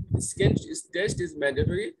mandatory. Skin test is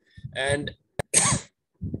mandatory, and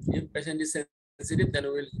if patient is sensitive, then we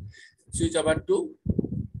will switch over to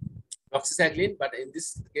doxycycline. But in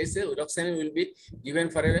this case, doxycycline will be given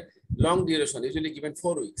for a long duration, usually given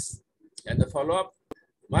 4 weeks, and the follow-up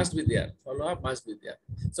must be there. Follow-up must be there.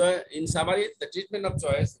 So in summary, the treatment of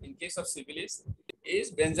choice in case of syphilis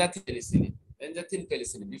is benzathine penicillin. Benzathine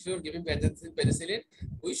penicillin. Before giving benzathine penicillin,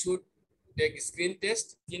 we should take skin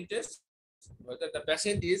test, whether the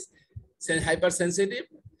patient is hypersensitive.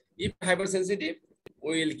 If hypersensitive,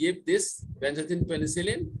 we will give this benzathine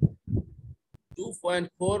penicillin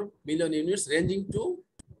 2.4 million units, ranging to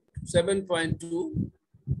 7.2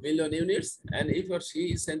 million units. And if or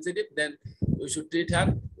she is sensitive, then we should treat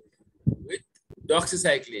her with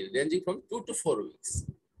doxycycline, ranging from 2 to 4 weeks.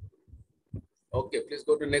 Okay, please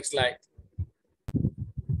go to next slide.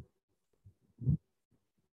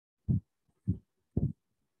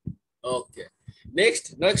 Okay,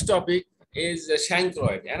 next topic is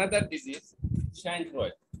chancroid, another disease,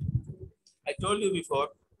 chancroid. I told you before.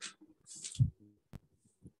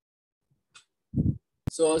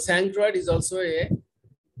 So chancroid is also a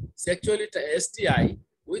sexually STI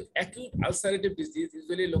with acute ulcerative disease,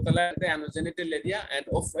 usually localized in the anogenital area and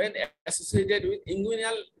often associated with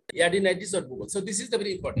inguinal adenitis or buccal. So this is the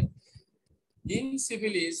very important. In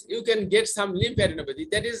syphilis, you can get some lymphadenopathy,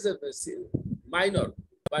 that is minor.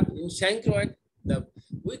 But in chancroid,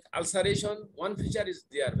 with ulceration, one feature is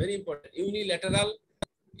there, very important, unilateral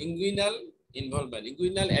inguinal involvement,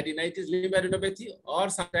 inguinal adenitis, lymphadenopathy, or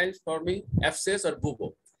sometimes forming abscess or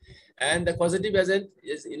bubo. And the causative agent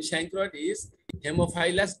is in chancroid is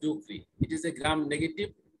Haemophilus ducreyi. It is a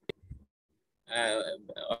gram-negative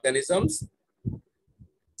organisms.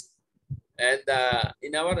 And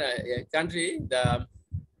in our country,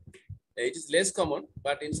 it is less common,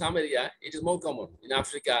 but in some area it is more common in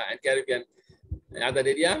Africa and Caribbean and other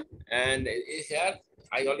area. And here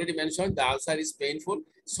I already mentioned the ulcer is painful,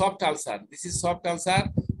 soft ulcer. This is soft ulcer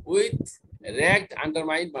with ragged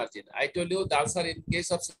undermined margin. I told you the ulcer in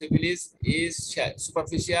case of syphilis is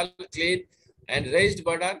superficial, clean, and raised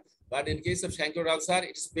border. But in case of chancroid ulcer,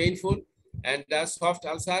 it is painful and soft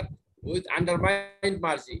ulcer with undermined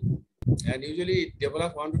margin. And usually it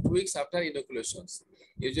develops 1 to 2 weeks after inoculations.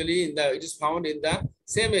 Usually it is found in the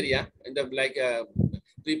same area, in the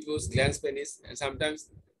prepuce, glans penis, and sometimes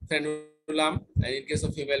frenulum, and in case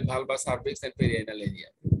of female, vulva, cervix, and perianal area.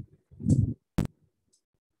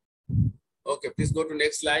 Okay, please go to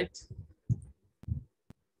next slide.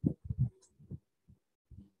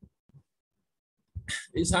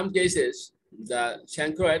 In some cases, the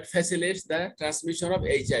chancroid facilitates the transmission of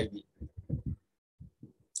HIV.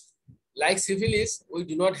 Like syphilis, we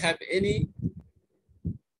do not have any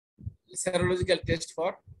serological test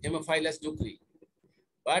for Haemophilus ducreyi,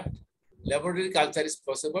 but laboratory culture is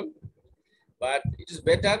possible. But it is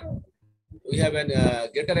better, we have a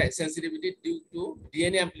greater sensitivity due to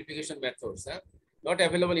DNA amplification methods, not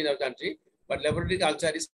available in our country, but laboratory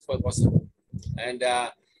culture is possible. And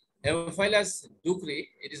Haemophilus ducreyi,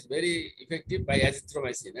 it is very effective by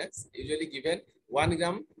azithromycin. It's usually given 1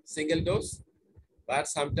 gram single dose, but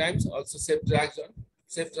sometimes also ceftriaxone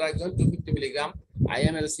 250 milligram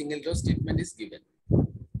IML single dose treatment is given.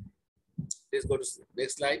 Please go to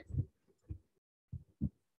next slide.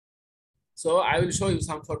 So I will show you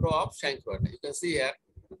some photo of chancroid. You can see here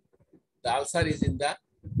the ulcer is in the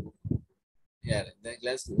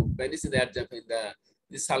glans penis in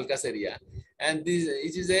this sulcus area, and this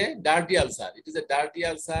it is a dirty ulcer. It is a dirty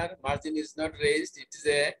ulcer. Margin is not raised. It is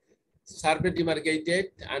a sharply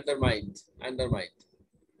demarcated, undermined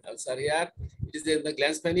ulcer here. It is in the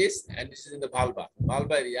glans penis and it is in the vulva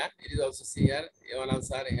area. It is also see here one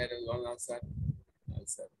ulcer, here one ulcer.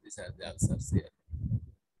 These are the ulcers here,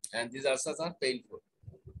 and these ulcers are painful.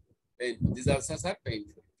 These ulcers are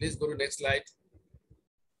painful. Please go to next slide.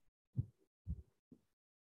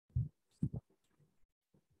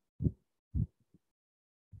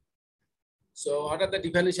 So what are the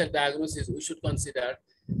differential diagnoses we should consider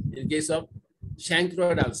in case of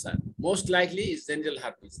chancroid ulcer? Most likely is genital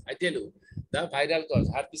herpes. I tell you, the viral cause,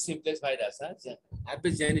 herpes simplex virus,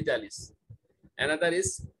 herpes genitalis. Another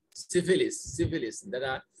is syphilis. There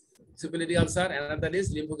are syphilitic ulcer. Another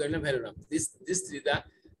is lymphoganglion venerum. These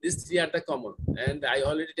three are the common. And I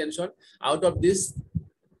already mentioned, out of this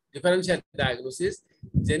differential diagnosis,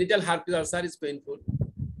 genital herpes ulcer is painful,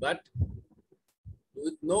 but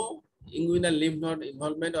with no inguinal lymph node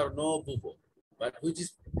involvement or no bubo, but which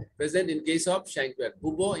is present in case of chancroid.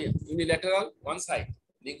 Bubo unilateral, one side.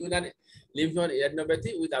 Linguinal lymph node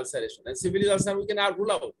adenopathy with ulceration. And syphilis ulcer we cannot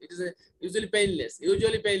rule out. It is usually painless.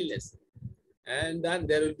 And then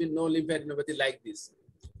there will be no lymphadenopathy like this.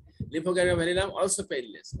 Lymphogranulomeninum also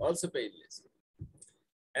painless.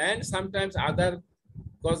 And sometimes other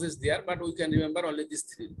causes there, but we can remember only these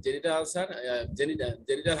three: genital ulcer,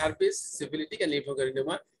 genital herpes, syphilitic, and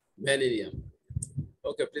lymphogranuloma venereum.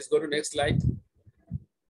 Okay, please go to next slide.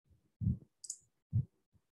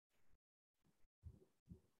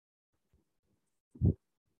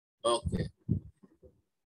 Okay.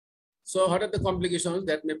 So what are the complications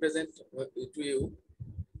that may present to you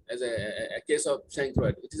as a case of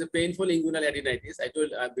chancroid? It is a painful inguinal adenitis, I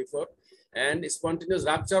told before, and spontaneous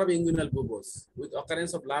rupture of inguinal buboes with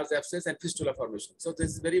occurrence of large abscess and fistula formation. So this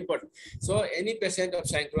is very important. So any patient of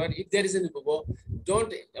chancroid, if there is any bubo,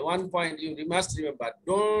 don't, one point you must remember,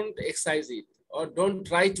 don't excise it or don't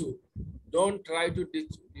try to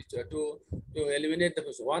eliminate the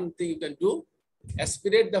bubo. One thing you can do,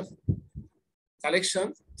 aspirate the collection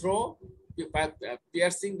through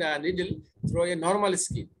piercing the needle through a normal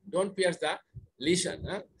skin. Don't pierce the lesion.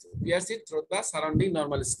 Pierce it through the surrounding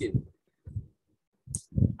normal skin.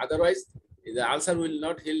 Otherwise, the ulcer will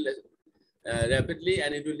not heal rapidly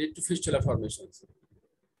and it will lead to fistula formations.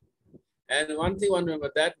 And one thing,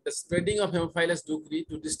 remember that the spreading of Haemophilus ducreyi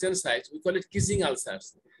to distant sites, we call it kissing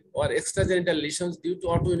ulcers or extragenital lesions due to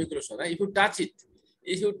autoenucleation. If you touch it,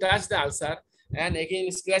 if you touch the ulcer and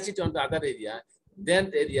again scratch it on the other area, then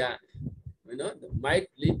the area might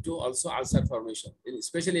lead to also ulcer formation,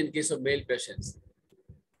 especially in case of male patients.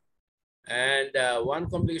 And one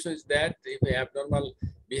complication is that if you have abnormal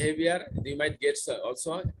behavior, you might get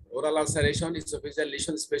also oral ulceration, esophageal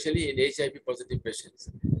lesion, especially in HIV positive patients.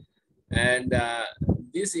 And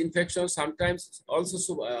this infection sometimes also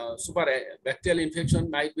super bacterial infection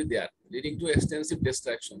might be there, leading to extensive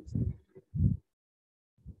destruction.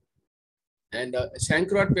 And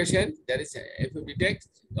chancroid patient, there is, if you detect,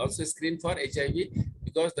 also screen for HIV,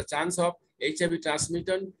 because the chance of HIV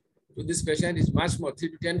transmission to this patient is much more, 3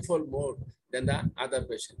 to 10-fold more than the other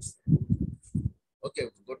patients. Okay,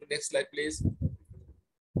 go to next slide, please.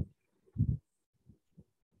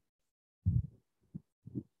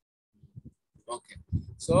 Okay,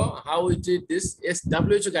 so how we treat this is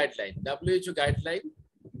WHO guideline. WHO guideline,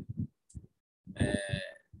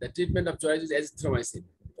 the treatment of choice is azithromycin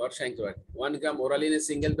for chancroid. 1 gram orally in a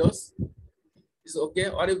single dose is okay,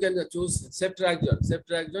 or you can choose ceftriaxone.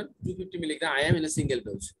 Ceftriaxone 250 milligram IM in a single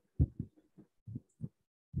dose,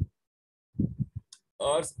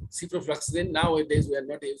 or ciprofloxacin. Nowadays we are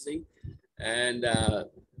not using, and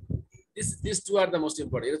these two are the most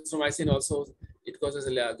important. Erythromycin also, it causes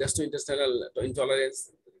gastrointestinal intolerance.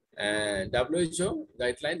 And WHO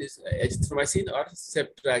guideline is azithromycin or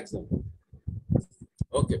ceftriaxone.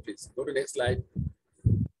 Okay, please go to next slide.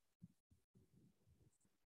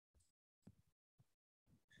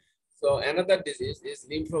 So another disease is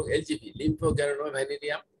LGV, lymphogranulomeninum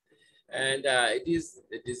venereum, and it is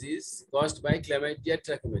a disease caused by Chlamydia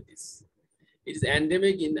trachomatis. It is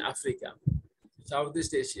endemic in Africa,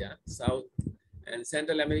 Southeast Asia, South and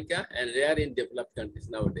Central America, and rare in developed countries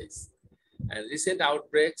nowadays. And recent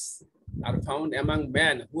outbreaks are found among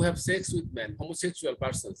men who have sex with men. Homosexual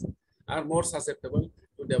persons are more susceptible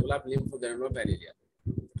to develop lymphogranulomeninum venereum.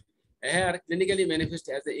 Here, clinically manifest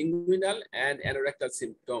as the inguinal and anorectal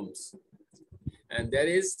symptoms. And there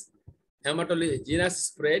is hematogenous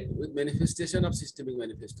spread with manifestation of systemic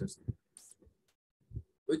manifestation.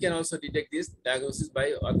 We can also detect this diagnosis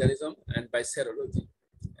by organism and by serology.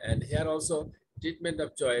 And here also, treatment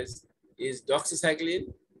of choice is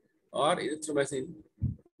doxycycline or erythromycin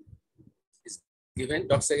is given.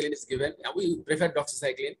 Doxycycline is given. We prefer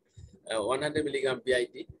doxycycline, 100 milligram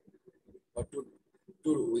BID for 2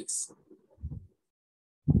 weeks.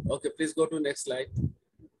 Okay, please go to next slide.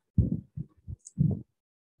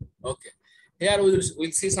 Okay, here we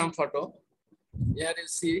will see some photo. Here you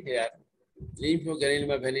see here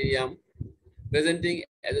lymphogranulomeninum venereum presenting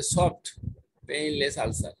as a soft painless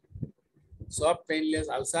ulcer. Soft painless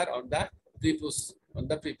ulcer on the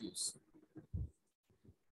prepuce.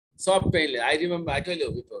 Soft painless. I remember I told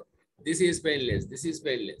you before. This is painless. This is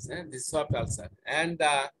painless. This is soft ulcer. And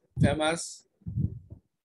the famous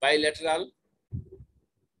bilateral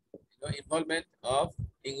involvement of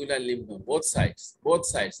inguinal lymph node, both sides.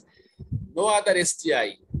 No other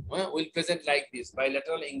STI will present like this,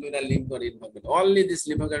 bilateral inguinal lymph node involvement. Only this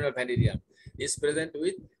lymphogranular venereum is present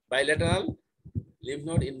with bilateral lymph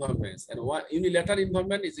node involvements. And one unilateral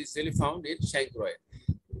involvement is usually found in chancroid.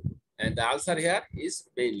 And the ulcer here is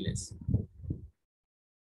painless.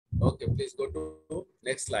 Okay, please go to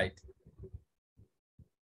Next slide.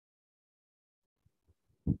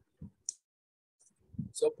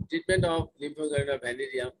 So treatment of lymphocytic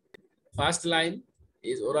vanadium. First line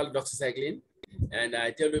is oral doxycycline, and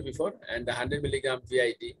I told you before, and the 100 milligram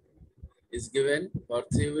PID is given for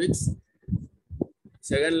 3 weeks.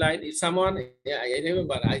 Second line, if someone, I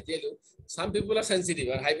remember, I tell you, some people are sensitive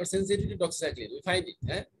or hypersensitive to doxycycline. We find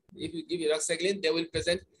it. If you give doxycycline, they will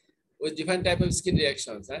present with different type of skin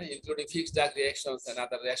reactions, including fixed dark reactions and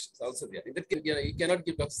other reactions also there. In that case, you cannot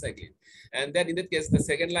give doxycycline. And then in that case, the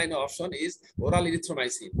second line option is oral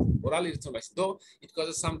erythromycin. Oral erythromycin, though it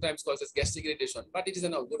sometimes causes gastric irritation, but it is a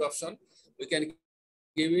good option. We can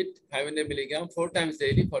give it 500 milligram 4 times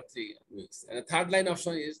daily for 3 weeks. And the third line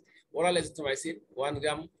option is oral azithromycin 1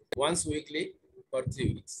 gram once weekly for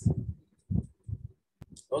 3 weeks.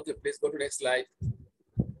 Okay, please go to next slide.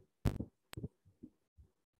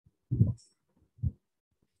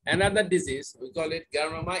 Another disease, we call it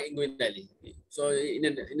Granuloma inguinale. So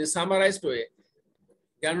in a summarized way,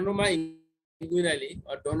 Granuloma inguinale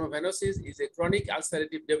or donovenosis is a chronic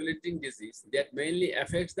ulcerative debilitating disease that mainly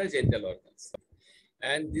affects the genital organs.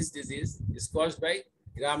 And this disease is caused by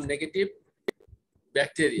gram-negative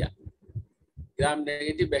bacteria.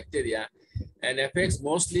 Gram-negative bacteria, and affects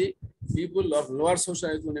mostly people of lower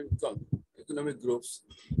socioeconomic groups.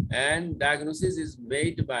 And diagnosis is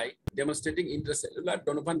made by demonstrating intracellular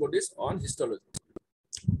Donovan bodies on histology.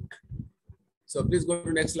 So please go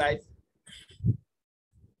to next slide.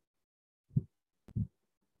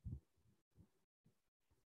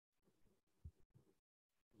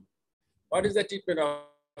 What is the treatment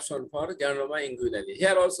option for Granuloma inguinale?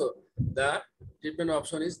 Here also, the treatment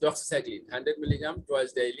option is doxycycline, 100 milligram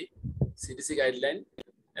twice daily, CDC guideline,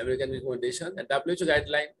 American recommendation, and WHO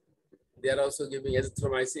guideline. They are also giving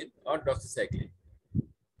azithromycin or doxycycline.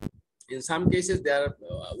 In some cases,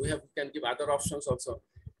 we can give other options also,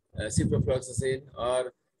 ciprofloxacin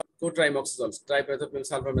or cotrimoxazole, tripentapyl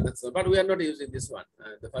sulfamethoxazole, but we are not using this one.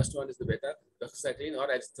 The first one is the better, doxycycline or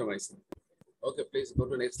azithromycin. Okay, please go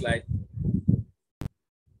to next slide.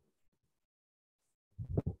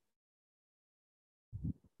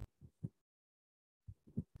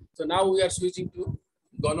 So now we are switching to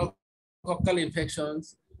gonococcal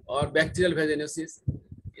infections or bacterial vaginosis.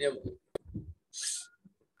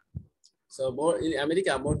 So in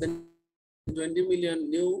America, more than 20 million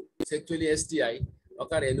new sexually STI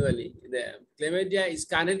occur annually. The chlamydia is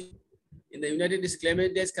currently, in the United States,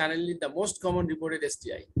 chlamydia is currently the most common reported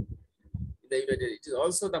STI. It is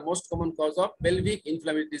also the most common cause of pelvic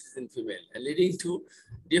inflammatory disease in female, and leading to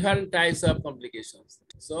different types of complications.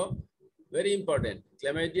 So very important,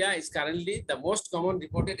 chlamydia is currently the most common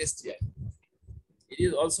reported STI. It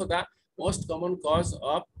is also the most common cause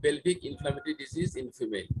of pelvic inflammatory disease in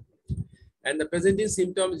female. And the presenting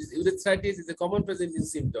symptoms is urethritis is a common presenting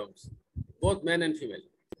symptoms, both men and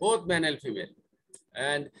female,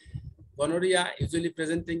 And gonorrhea usually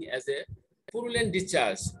presenting as a purulent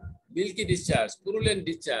discharge, milky discharge, purulent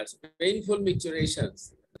discharge, painful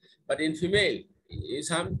micturations. But in female,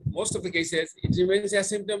 in most of the cases, it remains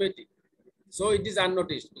asymptomatic. So it is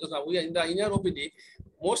unnoticed, because we are in the inner OPD,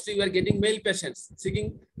 mostly we are getting male patients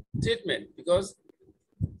seeking treatment, because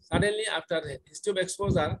suddenly after history of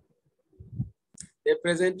exposure, they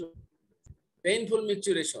present painful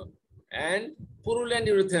micturation and purulent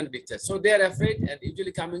urethral discharge. So they are afraid and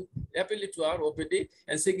usually coming rapidly to our OPD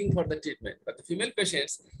and seeking for the treatment. But the female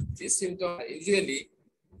patients, these symptoms are usually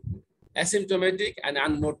asymptomatic and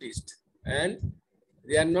unnoticed, and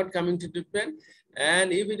they are not coming to treatment.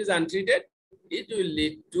 And if it is untreated, it will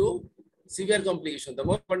lead to severe complication. The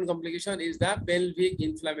most important complication is the pelvic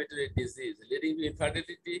inflammatory disease, leading to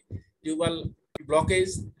infertility, tubal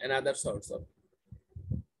blockage, and other sorts of.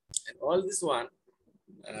 And all this one,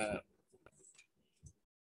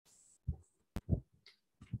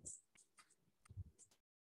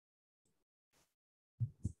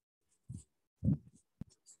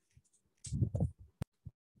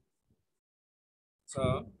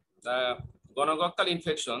 so the gonococcal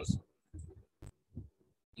infections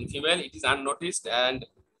in female, it is unnoticed, and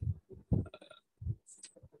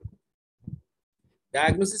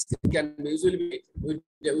diagnosis can usually be,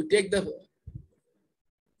 we take the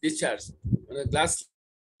discharge on a glass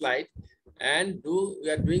slide and we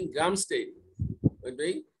are doing gram staining. We're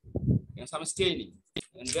doing some staining,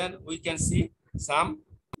 and then we can see some,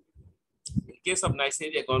 in case of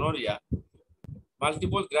Neisseria gonorrhea,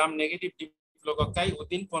 multiple gram-negative diplococci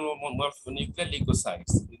within mononuclear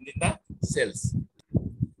leukocytes within the cells.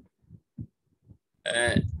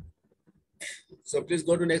 So please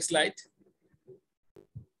go to next slide.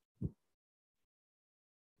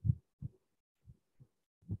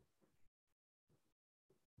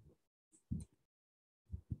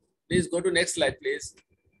 Please go to next slide, please.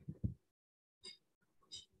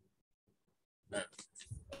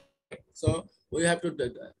 So we have to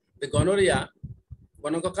the gonorrhea,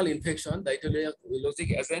 gonococcal infection, the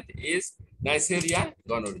etiologic agent is Neisseria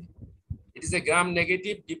gonorrhea. It is a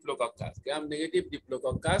gram-negative diplococcus. Gram-negative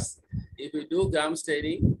diplococcus. If we do gram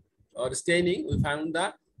staining or staining, we found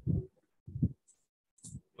the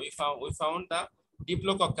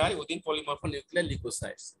diplococci within polymorphonuclear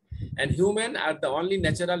leukocytes. And humans are the only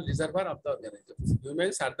natural reservoir of the organisms.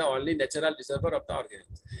 Humans are the only natural reservoir of the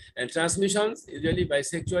organisms. And transmissions usually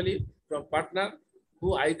bisexually from partner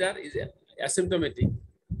who either is asymptomatic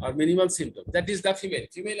or minimal symptom. That is the female.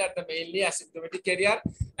 Female are the mainly asymptomatic carrier,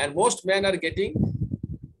 and most men are getting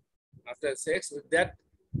after sex with that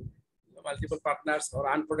multiple partners or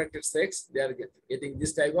unprotected sex, they are getting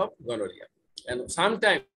this type of gonorrhea. And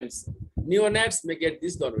sometimes neonates may get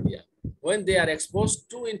this gonorrhea when they are exposed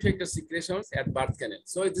to infected secretions at birth canal.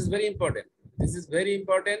 So it is very important. This is very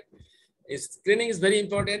important. Screening is very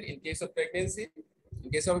important in case of pregnancy,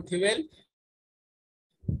 in case of female.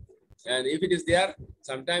 And if it is there,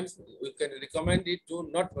 sometimes we can recommend it to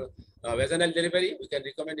not vaginal delivery. We can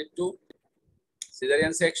recommend it to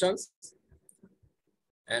cesarean sections.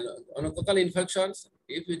 And gonococcal infections,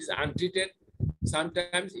 if it is untreated,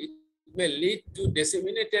 sometimes it may lead to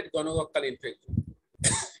disseminated gonococcal infection.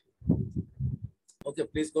 Okay,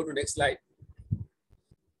 please go to next slide.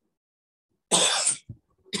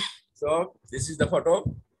 So this is the photo.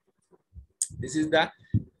 This is the,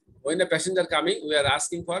 when the patients are coming, we are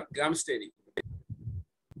asking for gram staining.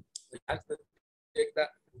 We have to take the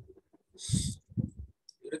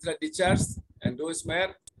urethral discharge and do a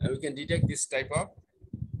smear, and we can detect this type of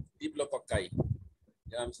diplococci,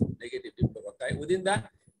 gram-negative diplococci within the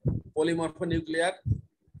polymorphonuclear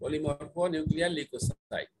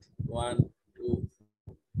leukocyte. 1, 2,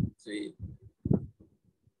 3.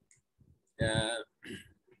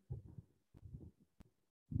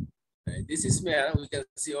 This is where we can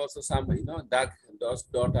see also some, dark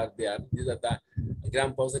dot are there. These are the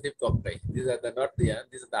gram-positive cocci. These are the not there.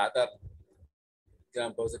 These are the other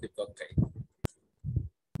gram-positive cocci.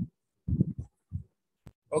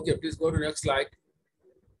 Okay, please go to the next slide.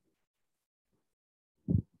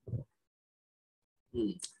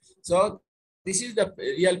 So this is the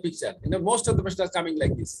real picture. Most of the patients are coming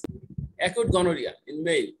like this. Acute gonorrhea in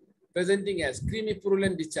male, presenting as creamy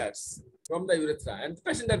purulent discharge from the urethra, and the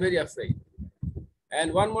patients are very afraid.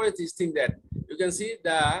 And one more thing that you can see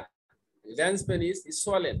the glans penis is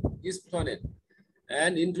swollen,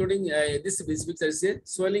 and including this picture is a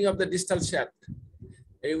swelling of the distal shaft.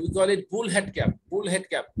 We call it bull head cap.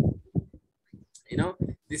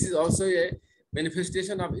 This is also a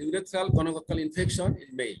manifestation of urethral gonococcal infection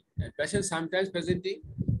in male. And patients sometimes presenting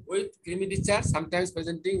with creamy discharge, sometimes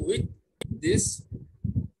presenting with this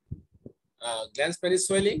glans penis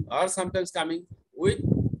swelling, or sometimes coming with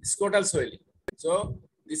scrotal swelling. So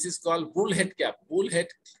this is called bull head clap.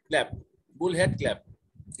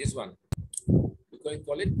 This one. We can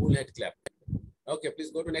call it bull head clap. Okay,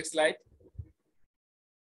 please go to next slide.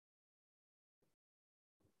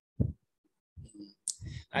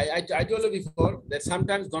 I told you before that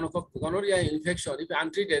sometimes gonorrhea infection, if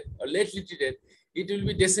untreated or lately treated, it will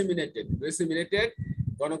be disseminated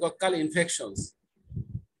gonococcal infections.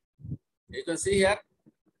 You can see here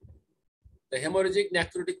the hemorrhagic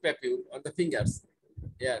necrotic papule on the fingers.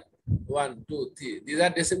 Here, 1, 2, 3. These are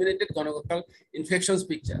disseminated gonococcal infections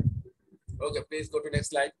picture. Okay, please go to next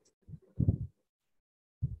slide.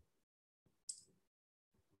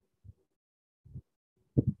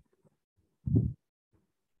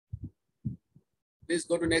 Please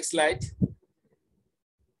go to next slide.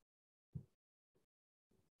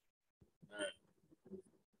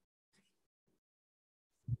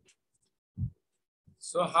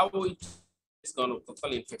 So how it is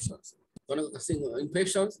gonococcal infections? Gonococcal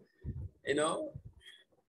infections,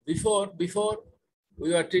 before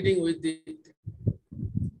we were treating with the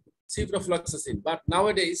ciprofloxacin, but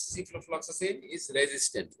nowadays ciprofloxacin is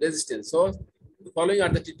resistant. So the following are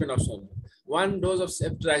the treatment options. 1 dose of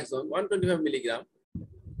ceftriaxone, 125 milligram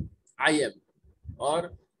IM,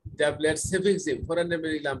 or tablet cefixime 400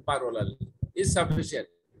 milligram per oral is sufficient.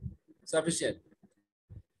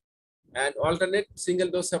 And alternate single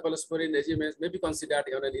dose cephalosporin regimens may be considered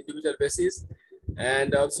on an individual basis.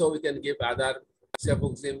 And also we can give other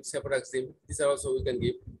ceforaxime. These are also we can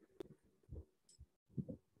give.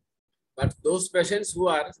 But those patients who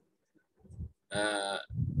are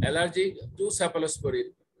allergic to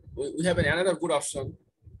cephalosporin, we have another good option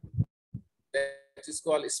that is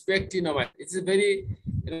called spectinomycin. It's a very,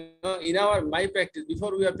 in my practice,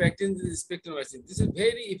 before we are practicing this spectinomycin, this is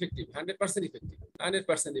very effective, 100% effective. 100%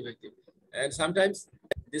 effective. And sometimes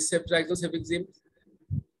this ceftriaxone, cefixime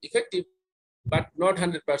effective, but not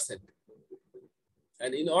 100%.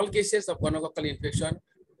 And in all cases of gonococcal infection,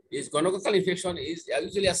 gonococcal infection is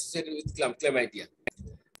usually associated with chlamydia.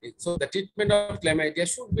 So the treatment of chlamydia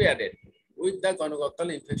should be added with the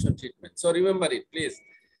gonococcal infection treatment. So remember it, please.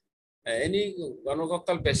 Any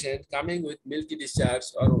gonococcal patient coming with milky discharge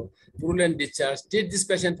or purulent discharge, treat this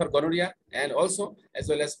patient for gonorrhea and also as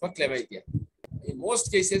well as for chlamydia. In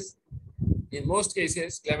most cases,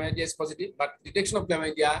 chlamydia is positive, but detection of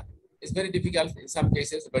chlamydia is very difficult in some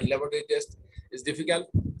cases, but laboratory test is difficult.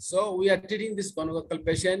 So we are treating this gonococcal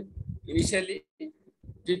patient initially,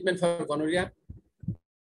 treatment for gonorrhea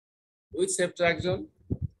with ceftriaxone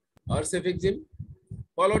or cefixime,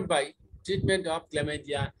 followed by treatment of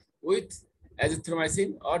chlamydia with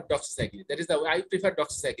azithromycin or doxycycline. That is the way I prefer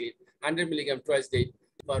doxycycline, 100 milligram twice daily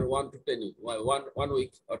for 1 to 10 one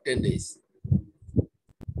week or 10 days.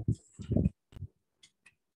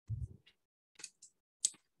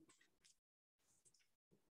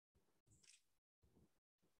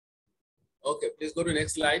 Okay, please go to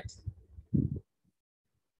next slide.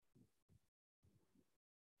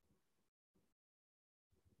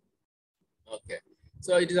 Okay,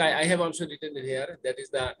 so it is. I have also written it here. That is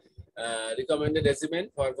the recommended regimen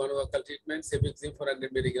for gonococcal treatment: cefixime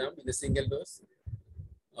 400 milligram in a single dose,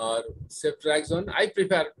 or ceftriaxone. I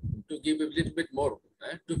prefer to give a little bit more,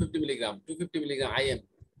 250 milligram IM,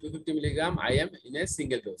 250 milligram IM in a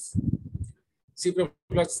single dose.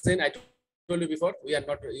 Ciprofloxacin, I told you before, we are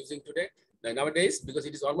not using today. Nowadays, because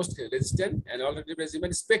it is almost resistant, and alternative regimen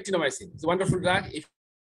is pectinomycin. It's a wonderful drug if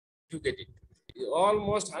you get it. It's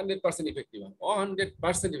almost 100% effective. 100%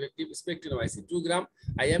 effective is pectinomycin, 2 gram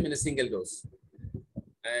IM in a single dose.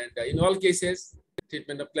 And in all cases,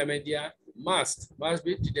 treatment of chlamydia must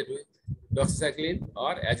be treated with doxycycline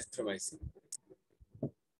or azithromycin.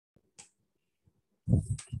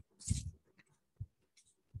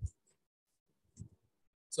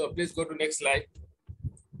 So please go to next slide.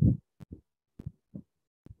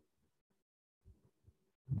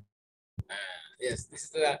 Yes, this is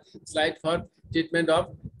the slide for treatment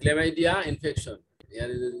of chlamydia infection. Here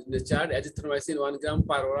in the chart, azithromycin 1 gram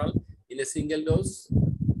per oral in a single dose,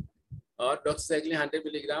 or doxycycline 100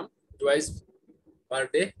 milligram twice per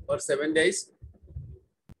day for 7 days.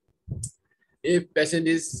 If patient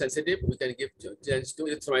is sensitive, we can give change to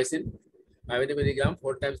azithromycin 500 milligram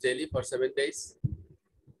 4 times daily for 7 days.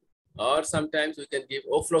 Or sometimes we can give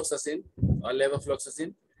ofloxacin or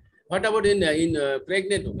levofloxacin. What about in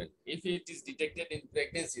pregnant women? If it is detected in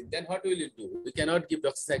pregnancy, then what will it do? We cannot give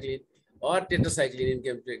doxycycline or tetracycline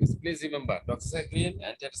in pregnancy. Please remember, doxycycline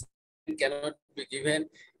and tetracycline cannot be given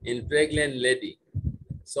in pregnant lady.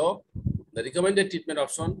 So the recommended treatment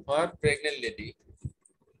option for pregnant lady.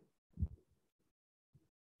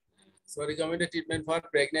 So recommended treatment for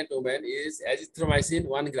pregnant women is azithromycin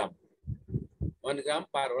 1 gram. 1 gram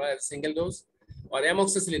per oral as single dose, or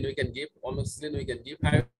amoxicillin we can give. Amoxicillin we can give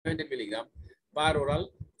 500 milligram per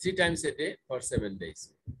oral 3 times a day for 7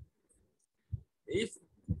 days. If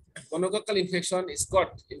gonococcal infection is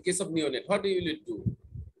caught in case of neonate, what do you do?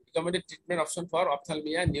 Recommended treatment option for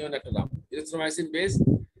ophthalmia neonatal. Erythromycin based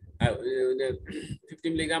 50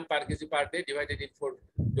 milligram per kg per day divided in 4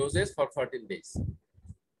 doses for 14 days.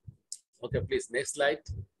 Okay, please next slide.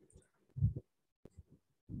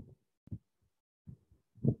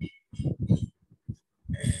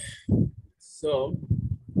 So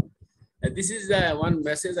this is one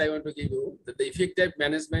message I want to give you, that the effective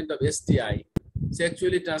management of STI,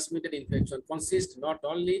 sexually transmitted infection, consists not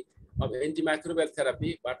only of antimicrobial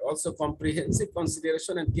therapy, but also comprehensive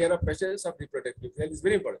consideration and care of patients of reproductive health is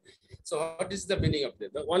very important. So what is the meaning of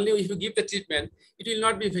that? Only if you give the treatment, it will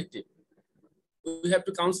not be effective. We have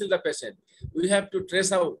to counsel the patient. We have to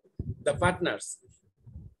trace out the partners.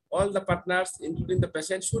 All the partners, including the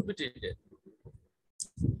patient, should be treated.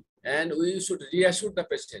 And we should reassure the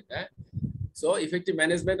patient. So effective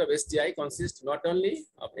management of STI consists not only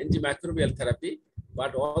of antimicrobial therapy,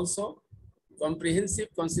 but also comprehensive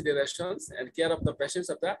considerations and care of the patients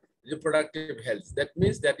of the reproductive health. That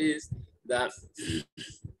means that is the,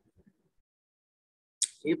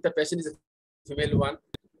 if the patient is a female one,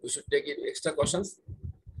 we should take in extra cautions,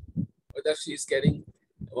 whether she is carrying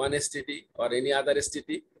one STD or any other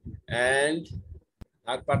STD, and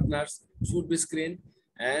her partners should be screened,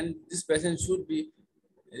 and this patient should be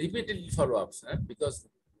repeatedly follow-ups, because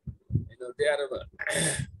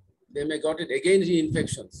they may got it again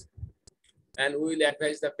reinfections, and we will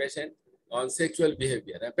advise the patient on sexual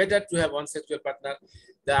behavior. Better to have one sexual partner.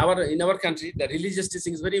 In our country, the religious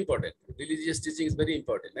teaching is very important. Religious teaching is very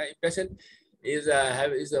important. If patient is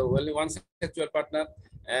only one sexual partner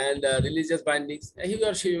and religious bindings, he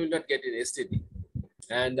or she will not get an STD.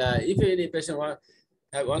 And if any patient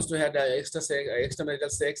wants to have extramarital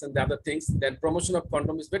sex and the other things, then promotion of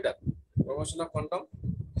condom is better. Promotion of condom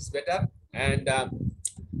is better, and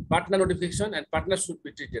partner notification and partner should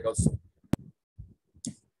be treated also.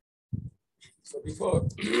 So before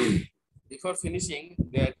before finishing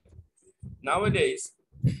that, nowadays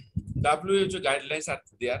WHO guidelines are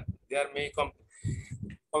there. They are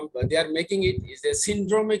making it is a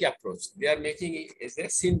syndromic approach. They are making it is a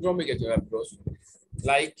syndromic approach,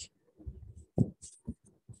 like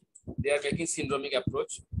they are making syndromic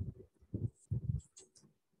approach.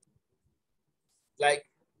 Like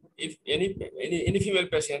if any female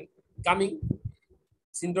patient coming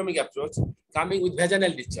syndromic approach, coming with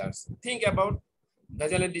vaginal discharge, think about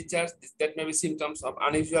vaginal discharge. That may be symptoms of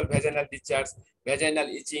unusual vaginal discharge, vaginal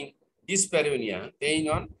itching, dyspareunia, pain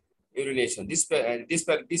on urination,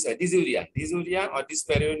 dysuria or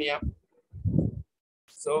dyspareunia.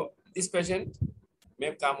 So this patient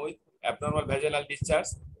may come with abnormal vaginal discharge,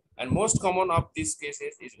 and most common of these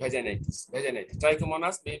cases is vaginitis,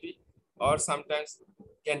 trichomonas maybe, or sometimes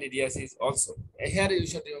candidiasis also. Here you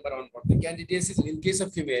should remember one point. The candidiasis in case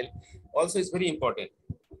of female also is very important.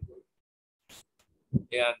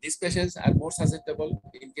 Yeah, these patients are more susceptible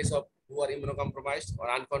in case of who are immunocompromised or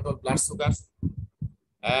uncontrolled blood sugars.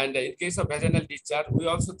 And in case of vaginal discharge, we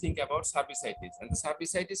also think about cervicitis. And the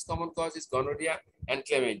cervicitis common cause is gonorrhea and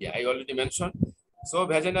chlamydia. I already mentioned. So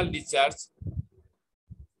vaginal discharge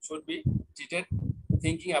should be treated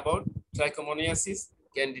thinking about trichomoniasis,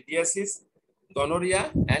 candidiasis,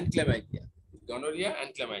 gonorrhea and chlamydia.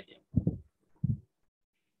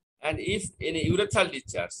 And if any urethral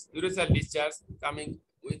discharge coming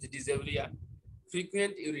with dysuria,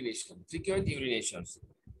 frequent urinations,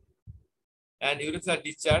 and urethral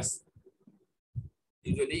discharge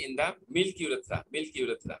usually in the milk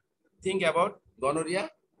urethra. Think about gonorrhea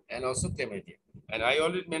and also chlamydia. And I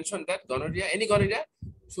already mentioned that any gonorrhea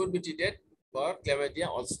should be treated for chlamydia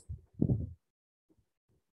also.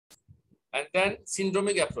 And then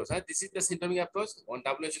syndromic approach. This is the syndromic approach on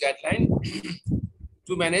WHO guideline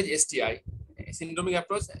to manage STI. Syndromic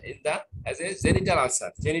approach as a genital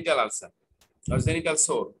ulcer or genital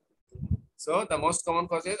sore. So the most common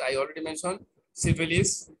causes I already mentioned: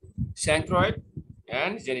 syphilis, chancroid,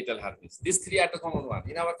 and genital herpes. These three are the common ones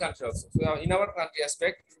in our country also. So in our country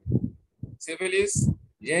aspect, syphilis,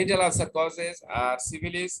 genital ulcer causes are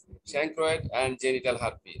syphilis, chancroid, and genital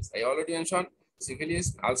herpes. I already mentioned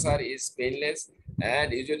syphilis ulcer is painless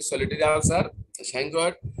and usually solitary ulcer.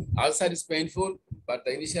 Chancroid ulcer is painful, but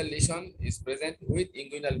the initial lesion is present with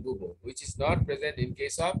inguinal bubo, which is not present in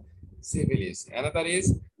case of syphilis. Another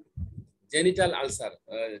is genital ulcer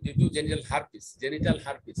due to genital herpes. Genital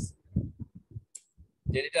herpes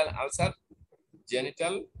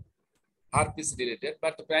related,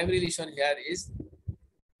 but the primary lesion here is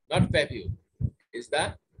not papule, is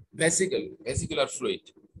the vesicular fluid.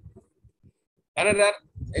 Another,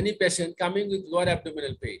 any patient coming with lower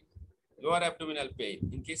abdominal pain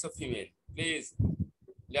in case of female, please,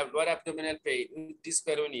 you have lower abdominal pain with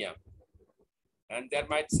dyspareunia, and there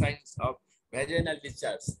might signs of vaginal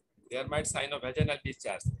discharge.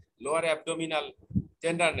 Lower abdominal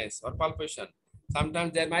tenderness or palpitation.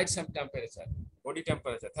 Sometimes there might some temperature, body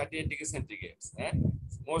temperature, 38 degrees centigrade.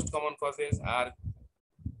 Most common causes are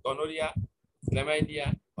gonorrhea,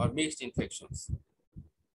 chlamydia, or mixed infections.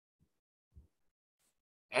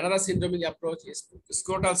 Another syndromic approach is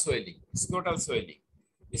scrotal swelling,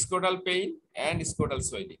 scrotal pain, and scrotal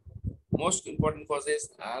swelling. Most important causes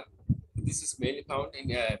are, this is mainly found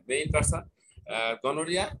in a male person,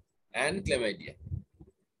 gonorrhea and chlamydia.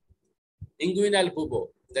 Inguinal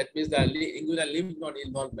bubo, that means the inguinal lymph node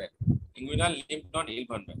involvement.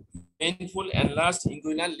 Painful enlarged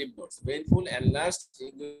inguinal lymph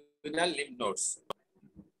nodes.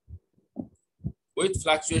 With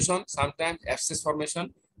fluctuation, sometimes abscess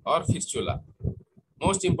formation or fistula.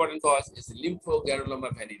 Most important cause is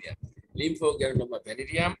lymphogranuloma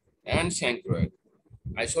venereum and chancroid.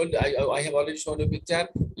 I have already shown a picture.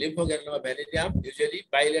 Lymphogranuloma venereum, usually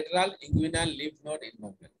bilateral inguinal lymph node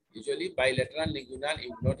involvement.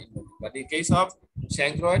 But in case of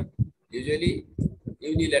chancroid, usually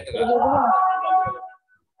unilateral.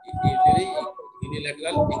 Inguinal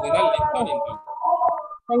lymph node involvement.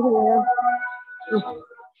 Thank you.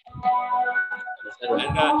 And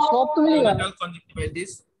neonatal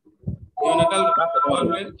conjunctivitis, neonatal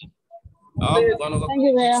involvement of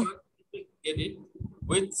gonococcal get it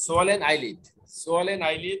with swollen eyelid,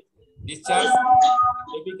 discharge,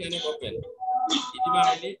 baby cannot open, edema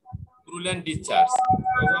eyelid, purulent discharge,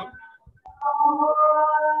 I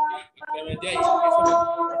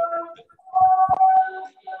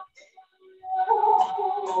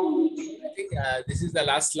think this is the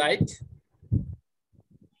last slide.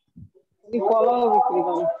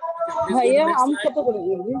 ভাইয়া আম কত করে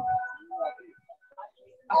দিবি?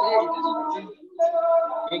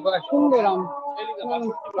 সুন্দর আম।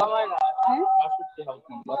 হ্যাঁ?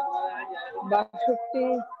 62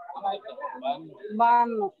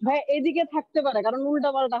 52 ভাই এইদিকে থাকতে পারে কারণ উল্টা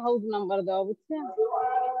পাল্টা হাউস নাম্বার দেওয়া বুঝছেন,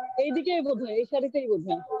 এইদিকেই বোধহয় এই সারিতেই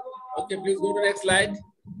বোধহয়। Okay, please go to next slide.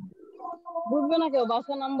 বুঝবে না কেউ,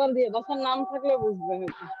 বাসার নাম্বার দিয়ে, বাসার নাম থাকলে বুঝবে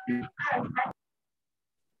হয়তো।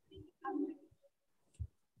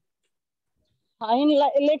 শাহিন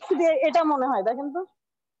লেখছি দিয়ে এটা মনে হয়, দেখেন তো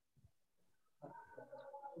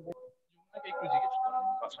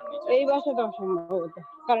এই বাসাটা সম্ভবত,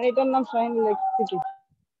 কারণ এটার নাম Shahin লেখছি।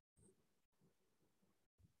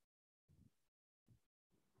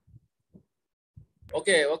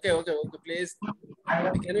 Okay, please.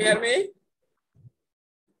 Can you hear me?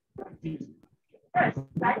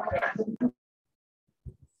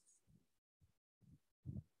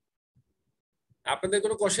 আপনাদের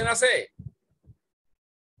কোনো কোশ্চেন আছে?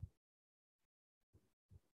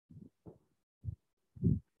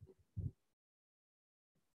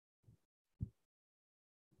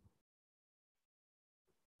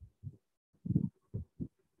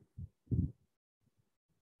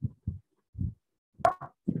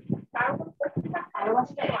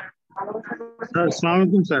 স্যার আসসালামু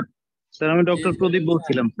আলাইকুম স্যার। স্যার আমি ডক্টর প্রদীপ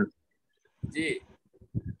বলছিলাম স্যার। জি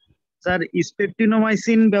স্যার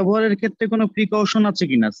স্পেকটিনোমাইসিন ব্যবহারের ক্ষেত্রে কোনো প্রিকশন আছে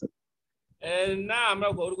কিনা স্যার? না, আমরা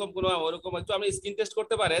ওরকম একটু আপনি স্কিন টেস্ট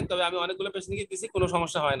করতে পারেন, তবে আমি অনেকগুলো পেশেন্টকে দিছি, কোনো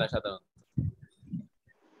সমস্যা হয় না সাধারণত।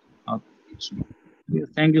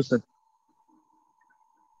 Thank you sir.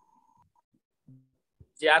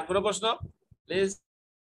 জি, আর কোনো প্রশ্ন প্লিজ?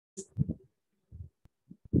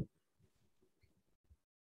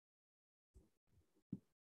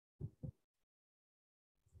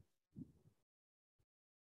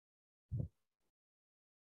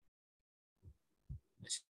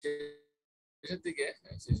 শেষের দিকে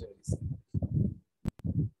শেষ হয়ে গেছে।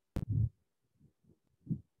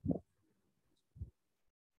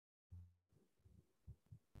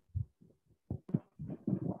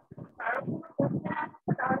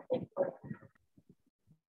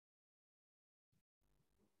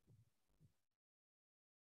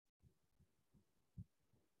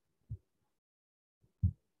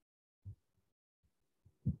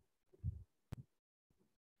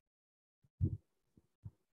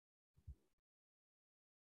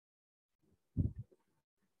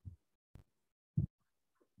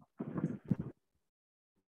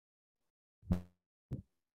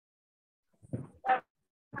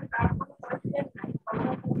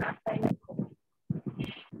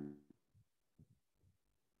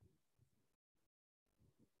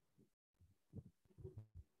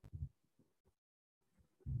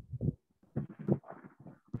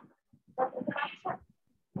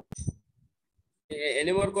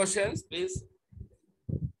 Any more questions, please?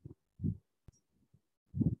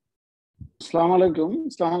 আসসালামু আলাইকুম।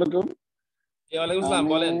 আসসালামু আলাইকুম। ওয়ালাইকুম আসসালাম,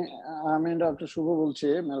 বলেন। আমি ডক্টর শুভ বলছি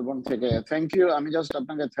মেলবোর্ন থেকে। থ্যাংক ইউ, আমি জাস্ট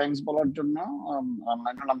আপনাকে থ্যাঙ্কস বলার জন্য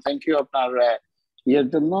থ্যাংক ইউ আপনার ইয়ের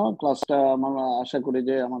জন্য। ক্লাসটা আমরা আশা করি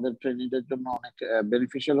যে আমাদের ট্রেনিংদের জন্য অনেক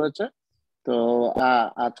বেনিফিশিয়াল হয়েছে। তো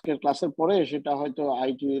আজকের ক্লাসের পরে সেটা হয়তো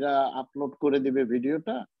আইটিরা আপলোড করে দিবে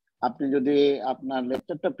ভিডিওটা। আপনি যদি আপনার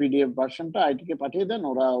লেকচারটা পিডিএফ ভার্সনটা আইটি কে পাঠিয়ে দেন,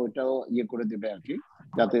 ওরা ওইটাও ইয়ে করে দিবে আর কি,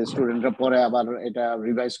 যাতে স্টুডেন্টরা পরে আবার এটা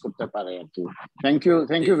রিভাইজ করতে পারে আর কি।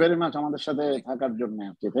 থ্যাংক ইউ ভেরি মাচ আমাদের সাথে থাকার জন্য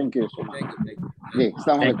আর কি। Thank you so much. জি,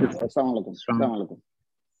 আসসালামু আলাইকুম। আসসালামু আলাইকুম। আসসালামু আলাইকুম।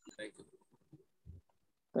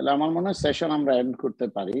 তাহলে আমার মনে হয় সেশন আমরা এন্ড করতে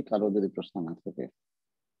পারি, কারো যদি প্রশ্ন না থাকে।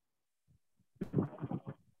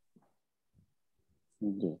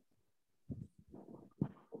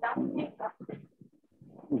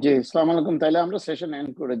 জি, আসসালামু আলাইকুম। তাহলে আমরা সেশন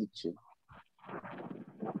এন্ড করে দিচ্ছি।